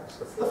 Sorry? It's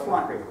the The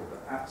flight recorder,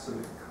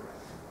 absolutely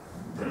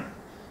correct.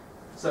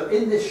 So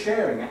in this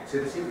sharing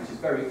activity, which is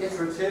very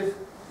iterative,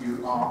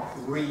 you are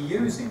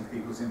reusing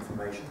people's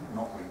information,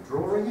 not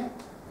redrawing it.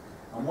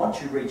 And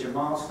once you reach a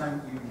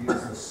milestone, you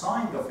use the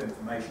signed off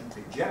information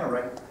to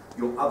generate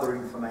your other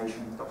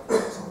information,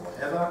 documents or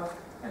whatever,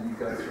 and you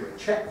go through a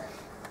check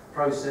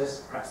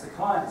process. Perhaps the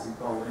client is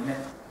involved in it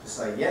to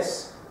say,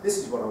 yes, this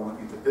is what I want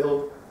you to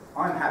build,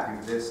 I'm happy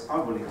with this,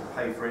 I'm willing to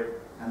pay for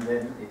it, and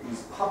then it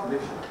is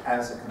published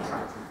as a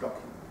contractual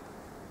document.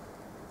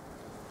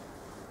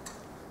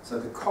 So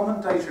the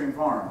common data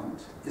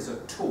environment is a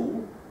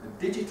tool,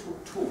 a digital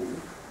tool,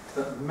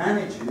 that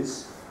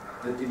manages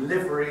the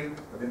delivery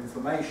of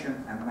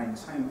information and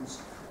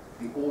maintains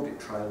the audit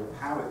trail of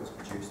how it was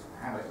produced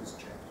and how it was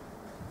checked.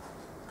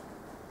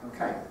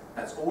 Okay,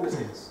 that's all it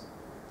is.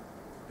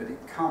 But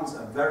it becomes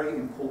a very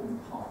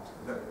important part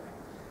of everything.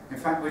 In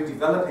fact, we're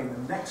developing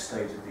the next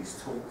stage of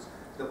these tools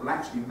that will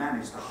actually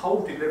manage the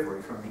whole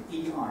delivery from the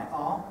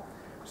EIR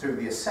through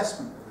the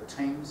assessment of the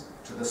teams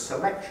to the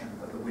selection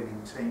of the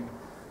winning team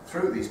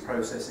through these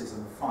processes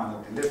and the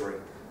final delivery.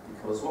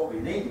 Because what we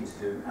need to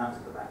do out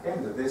of the back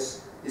end of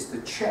this is to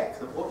check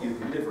that what you're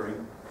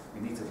delivering,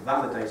 we need to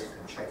validate it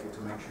and check it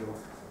to make sure,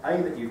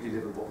 A, that you've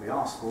delivered what we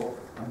asked for,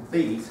 and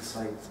B, to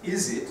say,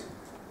 is it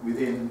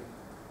within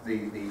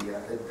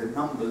the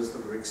numbers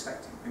that we're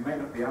expecting. We may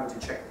not be able to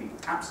check the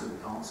absolute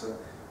answer,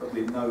 but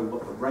we know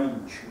what the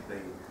range should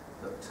be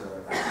that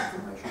that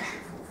information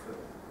should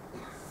fulfill.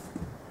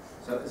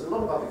 So there's a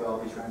lot of other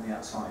garbage around the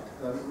outside.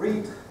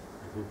 Read,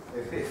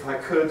 if I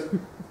could,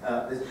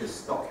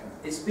 this document.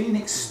 It's been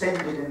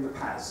extended in the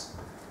PAS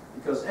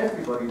because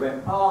everybody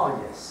went, ah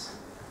yes,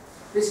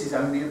 this is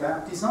only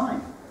about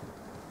design.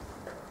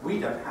 We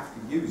don't have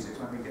to use it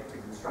when we get to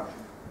construction.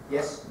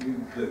 Yes,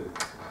 you do.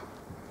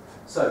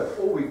 So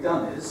all we've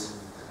done is,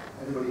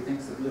 everybody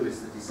thinks that Lou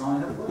is the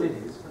designer. Well, it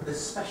is, but there's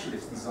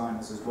specialist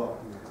designers as well.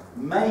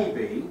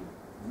 Maybe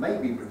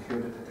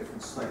procured at a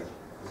different stage.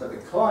 So the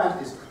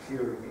client is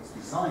procuring its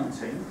design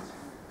team.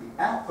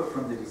 The output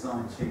from the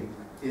design team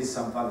is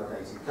some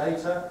validated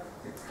data.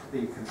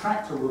 The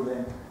contractor will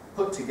then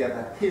put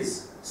together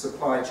his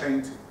supply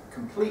chain to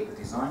complete the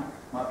design.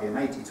 Might be an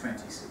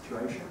 80-20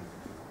 situation.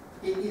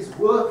 It is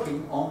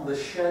working on the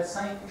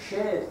same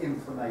shared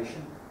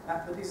information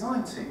that the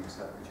design teams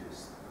have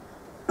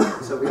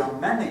produced. So we are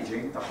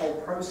managing the whole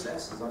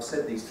process. As I've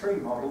said, these three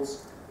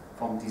models,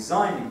 from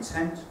design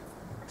intent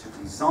to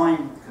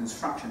design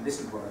construction, this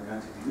is what I'm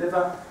going to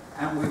deliver,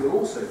 and we will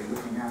also be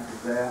looking out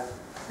of there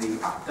the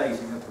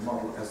updating of the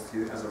model as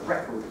a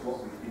record of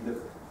what we've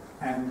delivered.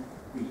 And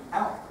the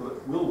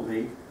output will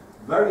be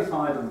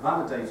verified and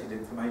validated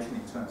information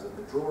in terms of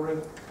the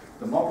drawing,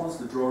 the models,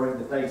 the drawing,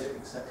 the data,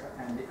 etc.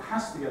 And it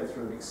has to go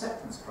through an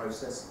acceptance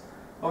process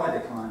by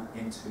the client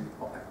into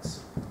OpEx.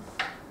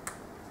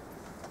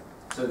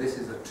 So this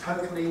is a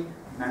totally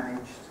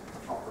managed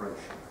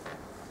operation.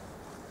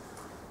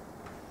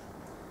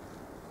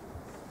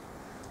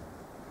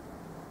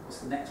 What's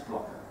the next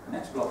blocker? The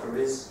next blocker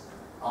is,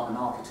 I'm an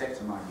architect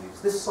and I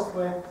use this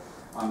software,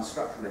 I'm a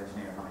structural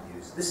engineer and I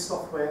use this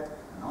software,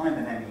 and I'm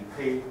an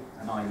MEP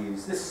and I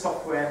use this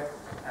software,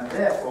 and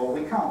therefore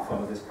we can't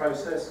follow this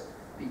process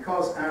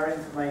Because our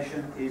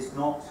information is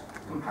not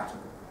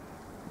compatible.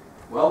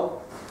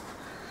 Well,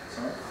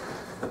 sorry,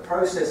 the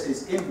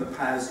processes in the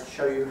PAS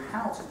show you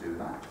how to do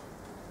that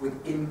with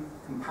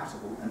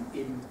incompatible and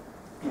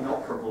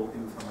inoperable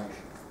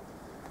information.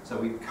 So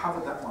we've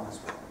covered that one as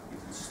well. You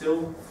can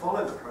still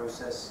follow the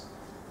process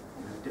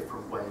in a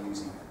different way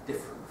using a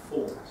different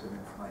format of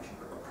information,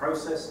 but the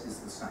process is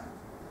the same.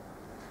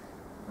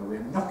 And we're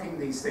knocking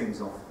these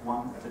things off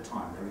one at a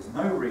time. There is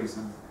no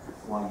reason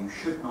why you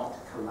should not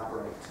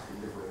collaborate to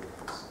deliver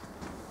this.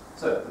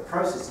 So the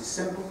process is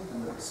simple,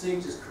 and the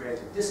procedures create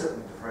a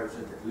disciplined approach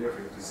to the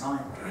delivery of design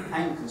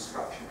and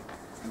construction.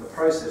 And the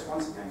process,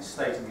 once again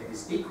stating it,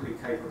 is equally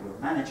capable of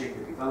managing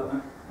the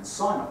development and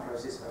sign-off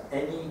process of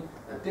any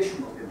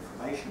additional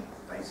information,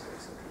 data,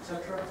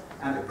 etc.,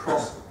 and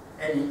across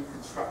any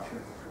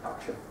construction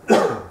production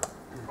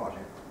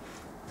project.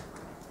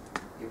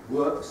 It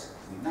works,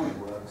 we know it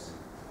works,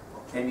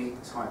 for any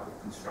type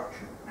of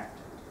construction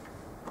activity.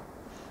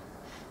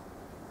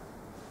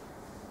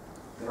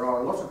 There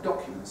are a lot of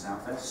documents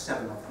out there,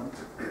 7 of them,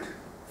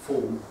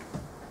 form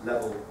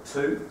level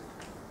 2.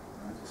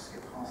 I'll just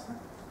skip past that.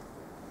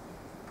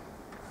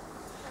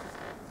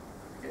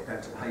 Get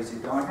down to the hazy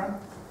diagram.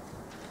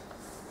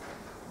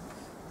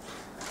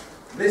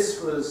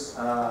 This was,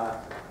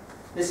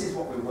 this is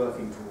what we're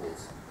working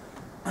towards.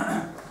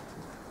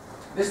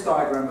 This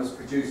diagram was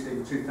produced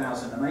in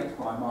 2008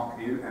 by Mark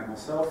View and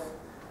myself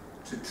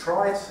to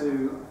try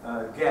to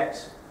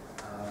get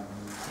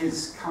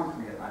his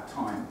company at that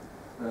time,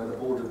 the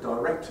board of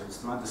directors,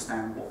 to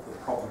understand what the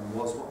problem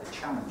was, what the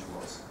challenge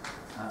was,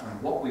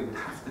 and what we would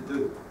have to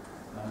do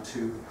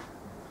to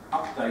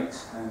update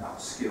and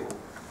upskill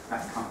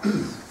that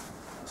company's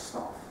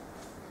staff.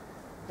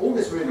 All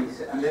this really,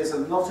 and there's a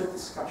lot of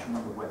discussion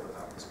on the web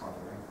about this, by the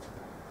way.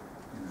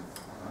 You know,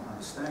 I don't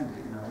understand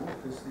it. You know,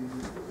 what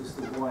does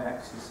the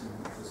y-axis and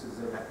what does the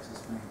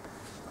z-axis mean?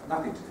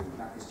 Nothing to do with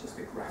that. It's just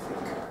a graphic.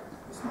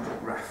 It's not a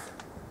graph.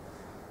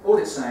 All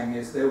it's saying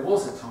is there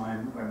was a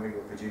time when we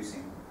were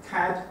producing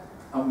CAD,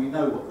 and we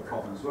know what the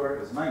problems were. It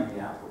was mainly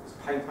output was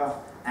paper,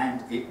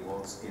 and it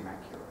was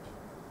inaccurate.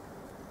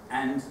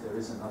 And there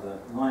is another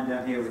line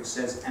down here which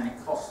says, and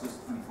it cost us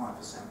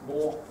 25%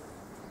 more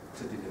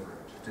to deliver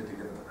it, to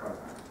deliver the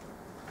program.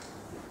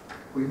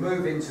 We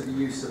move into the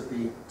use of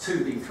the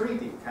 2D,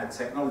 3D CAD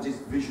technologies,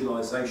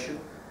 visualization,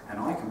 and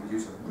I can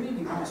produce a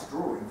really nice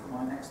drawing for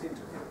my next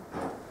interview.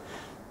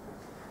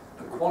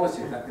 The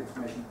quality of that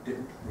information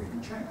didn't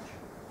really change.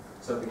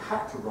 So we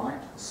had to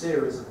write a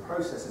series of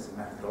processes and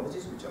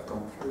methodologies, which I've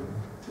gone through,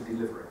 to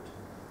deliver it.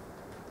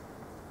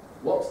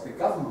 What the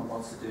government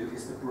wants to do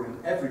is to bring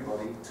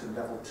everybody to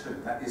level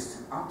 2. That is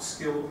to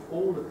upskill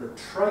all of the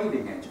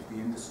trading edge of the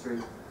industry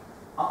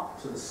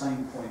up to the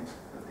same point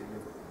of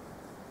delivery.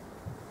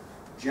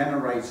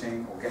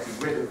 Generating or getting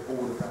rid of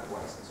all of that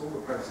waste. That's all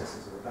the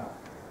processes are about.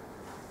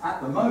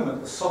 At the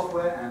moment, the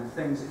software and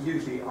things that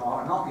usually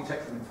are an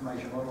architectural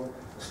information model,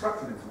 a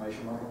structural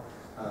information model,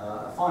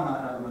 a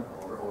finite element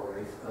or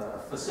a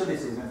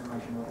facilities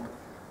information model,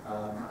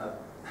 a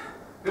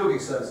building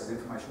services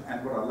information,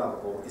 and what I love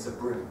of all is a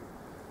BRIM.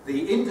 The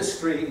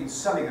industry in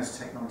selling us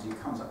technology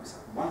comes up with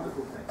some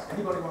wonderful things.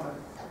 Anybody want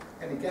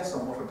to any guess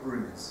on what a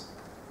BRIM is?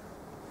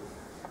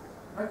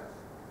 No?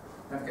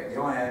 Don't forget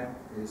the IM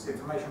is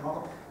information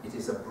model. It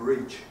is a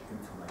bridge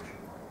information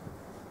model.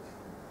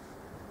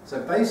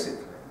 So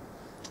basically,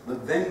 the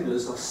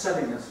vendors are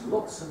selling us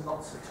lots and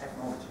lots of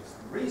technologies.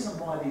 The reason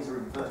why these are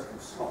in vertical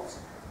slots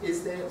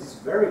is there is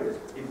very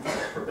little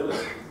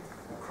interoperability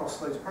across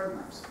those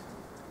programs.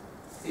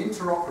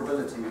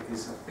 Interoperability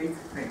is a big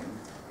thing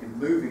in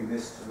moving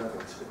this to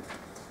level 2.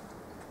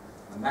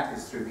 And that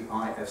is through the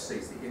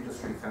IFCs, the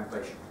Industry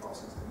Foundation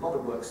Classes. A lot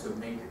of work still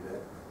needed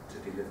there to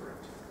deliver it.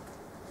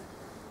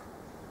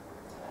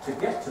 To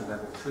get to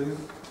level 2,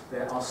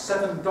 there are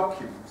 7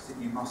 documents that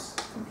you must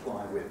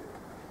comply with.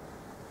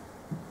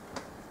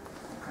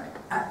 Okay.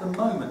 At the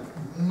moment,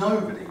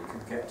 nobody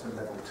can get to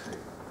level 2.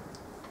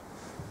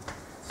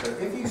 So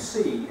if you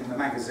see in the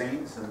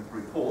magazines and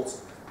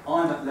reports,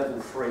 I'm at level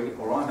 3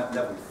 or I'm at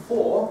level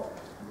 4,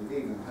 and we've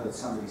even heard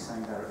somebody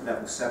saying they're at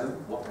level 7,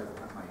 whatever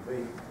that may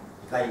be,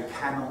 they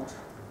cannot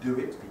do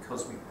it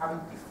because we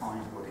haven't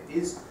defined what it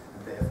is,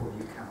 and therefore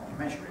you cannot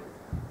measure it.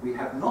 We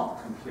have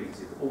not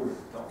completed all of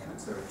the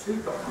documents. There are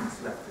 2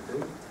 documents left to do.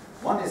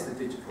 One is the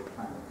digital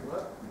plan of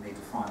work. We need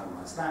to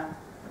finalise that.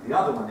 And the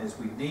other one is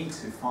we need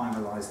to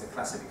finalise the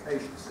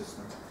classification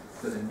systems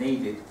that are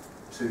needed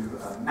to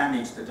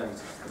manage the data,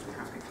 because we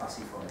have to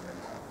classify the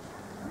data.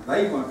 And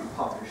they won't be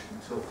published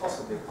until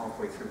possibly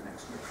halfway through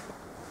next year.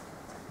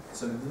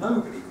 So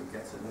nobody can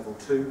get to level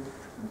 2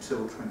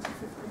 until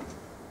 2015.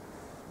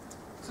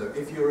 So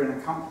if you're in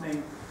a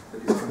company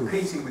that is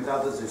competing with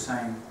others who are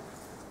saying,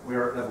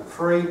 we're at level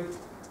 3,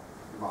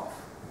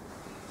 laugh.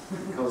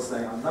 Because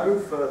they are no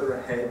further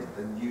ahead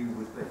than you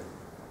would be.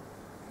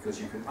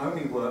 Because you can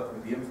only work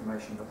with the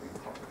information that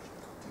we've published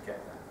to get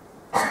that.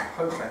 I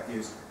hope that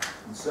gives,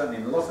 and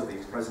certainly in a lot of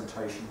these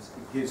presentations,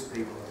 it gives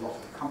people a lot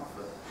of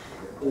comfort.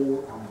 We're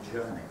all on a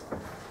journey.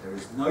 There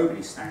is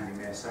nobody standing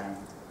there saying,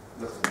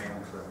 Look at me,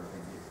 I'm cleverer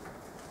than you.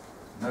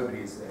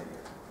 Nobody is there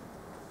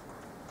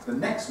yet. The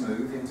next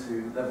move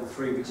into level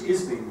 3, which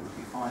is being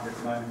defined at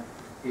the moment,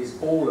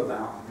 is all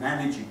about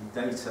managing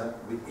data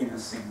within a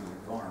single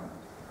environment.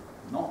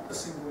 Not a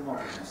single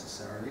model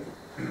necessarily,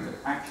 but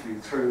actually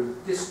through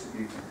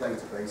distributed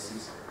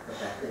databases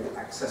that they're all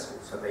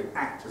accessible. So they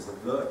act as a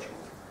virtual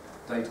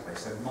database,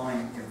 so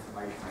mine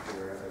information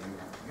wherever you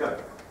want to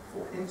go.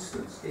 For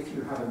instance, if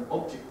you have an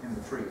object in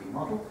the 3D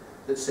model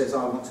that says,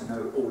 I want to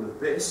know all of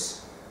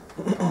this,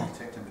 the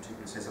architect in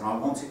particular says, and I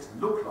want it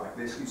to look like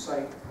this, you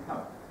say,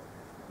 no.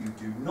 You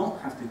do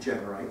not have to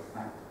generate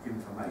that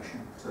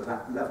information to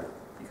that level,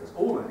 because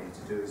all I need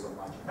to do is on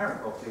my generic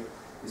object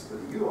is put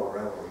a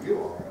URL or a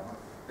URL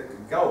that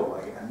can go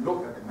away and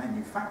look at the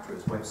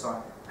manufacturer's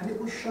website, and it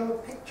will show a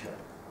picture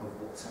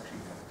of what's actually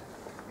going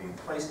to be in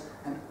place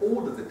and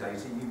all of the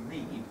data you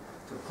need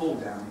to pull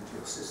down into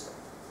your system.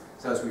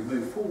 So as we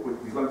move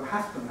forward, we won't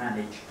have to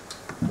manage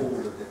all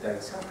of the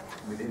data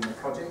within the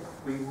project.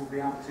 We will be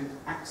able to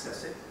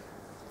access it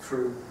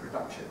through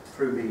production,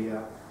 through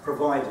the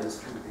providers,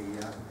 through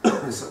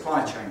the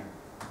supply chain.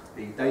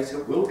 The data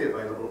will be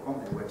available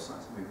on their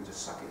websites, and we will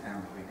just suck it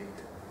down if we need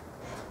it.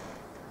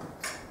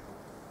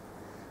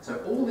 So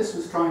all this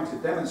was trying to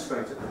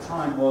demonstrate at the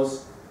time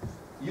was,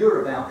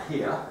 you're about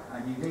here,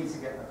 and you need to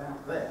get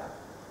about there.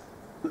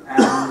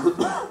 And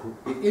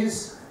it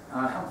is,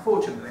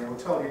 unfortunately, I will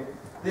tell you,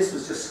 this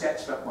was just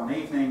sketched up one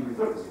evening. We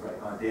thought it was a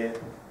great idea.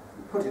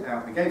 We put it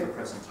out, we gave a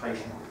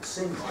presentation, it was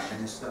seen by a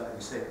minister, and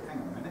we said, hang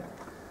on a minute,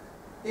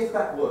 if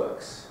that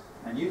works,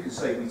 and you can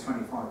save me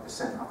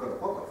 25%, I've got a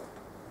block off.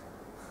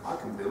 I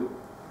can build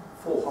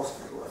 4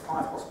 hospitals, or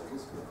 5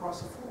 hospitals for the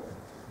price of 4.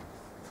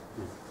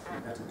 You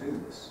had to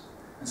do this.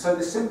 And so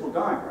this simple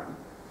diagram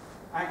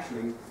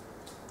actually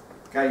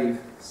gave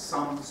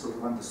some sort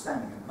of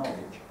understanding and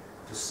knowledge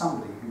to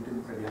somebody who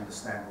didn't really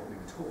understand what we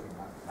were talking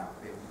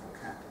about being or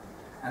CAD.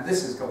 And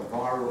this has gone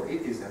viral,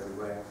 it is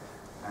everywhere,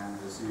 and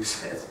as you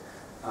said,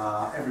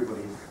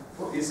 everybody,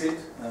 what is it?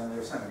 There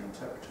are so many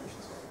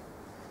interpretations of it.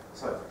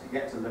 So to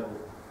get to level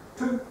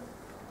 2,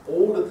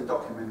 all of the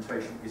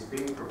documentation is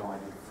being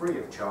provided free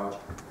of charge,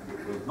 and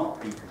it will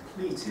not be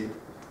completed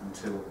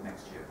until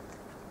next year.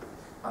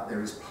 But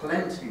there is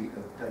plenty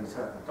of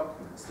data and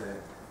documents there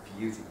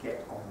for you to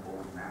get on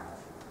board now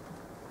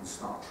and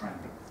start training.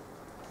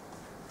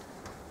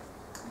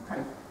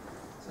 Okay,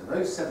 so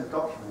those 7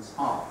 documents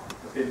are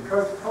the BIM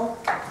protocol,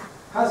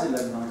 PAS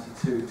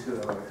 1192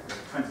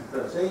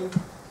 2013,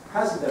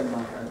 PAS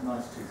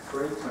 1192-3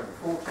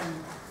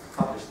 2014,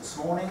 published this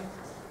morning,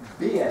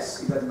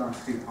 BS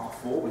 1192 Part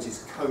 4, which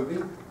is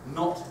COBie,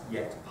 not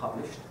yet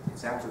published,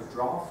 it's out of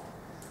draft,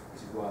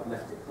 which is why I've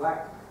left it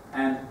black,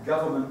 and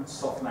Government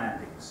Soft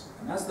Landings.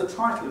 And as the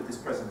title of this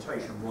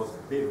presentation was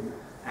BIM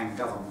and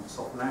Government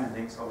Soft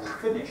Landings, I will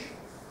finish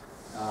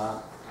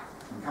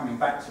and coming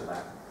back to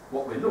that.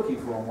 What we're looking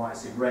for and why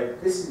it's in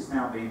red, this is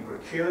now being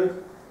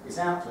procured, it's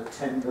out at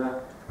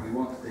tender. We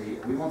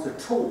want a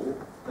tool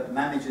that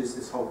manages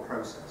this whole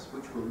process,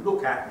 which will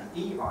look at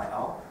the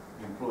EIR,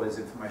 the Employer's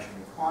Information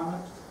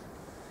Requirement,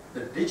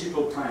 the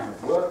digital plan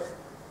of work,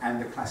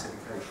 and the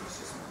classification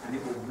system. And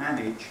it will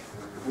manage,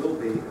 there will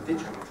be a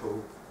digital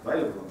tool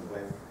available on the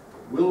web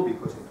that will be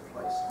put into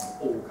place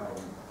on all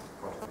government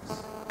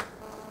projects.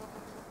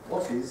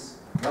 What is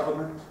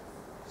Government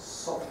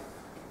Soft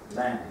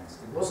Landings?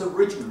 It was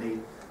originally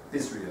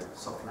Visria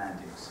Soft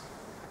Landings.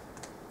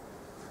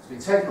 It's been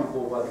taken on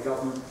board by the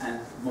government and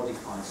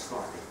modified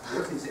slightly.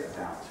 What is it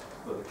about?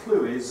 Well, the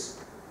clue is,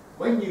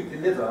 when you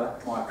deliver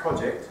my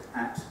project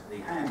at the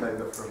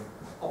handover from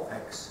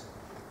OPEX,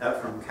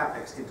 from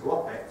CAPEX into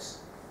OPEX,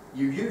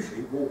 you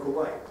usually walk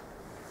away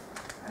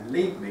and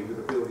leave me with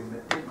a building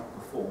that did not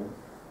perform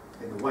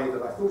in the way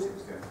that I thought it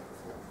was going to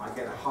perform. I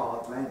get a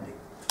hard landing.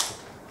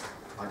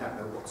 I don't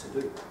know what to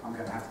do. I'm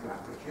going to have to go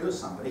and procure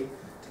somebody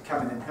to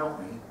come in and help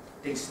me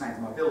de-snag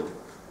my building.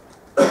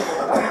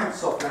 Government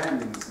Soft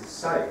Landings is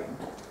saying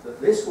that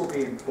this will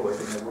be employed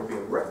and there will be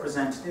a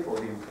representative, or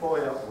the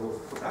employer will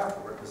put out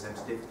a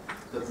representative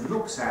that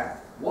looks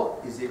at what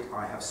is it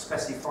I have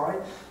specified,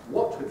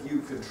 what have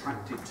you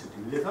contracted to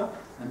deliver,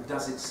 and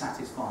does it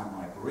satisfy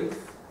my brief?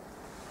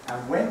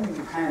 And when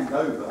we hand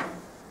over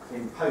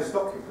in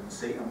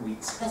post-occupancy and we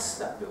test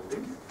that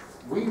building,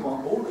 we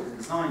want all of the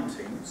design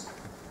teams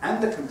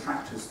and the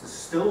contractors to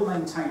still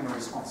maintain a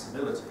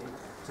responsibility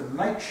to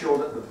make sure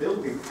that the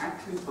building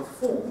actually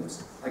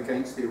performs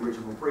against the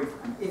original brief.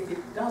 And if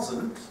it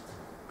doesn't,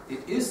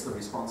 it is the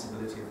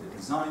responsibility of the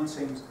design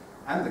teams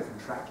and the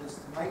contractors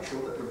to make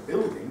sure that the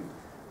building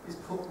is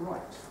put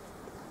right.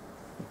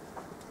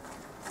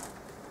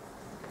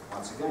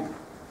 Once again,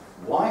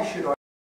 why should I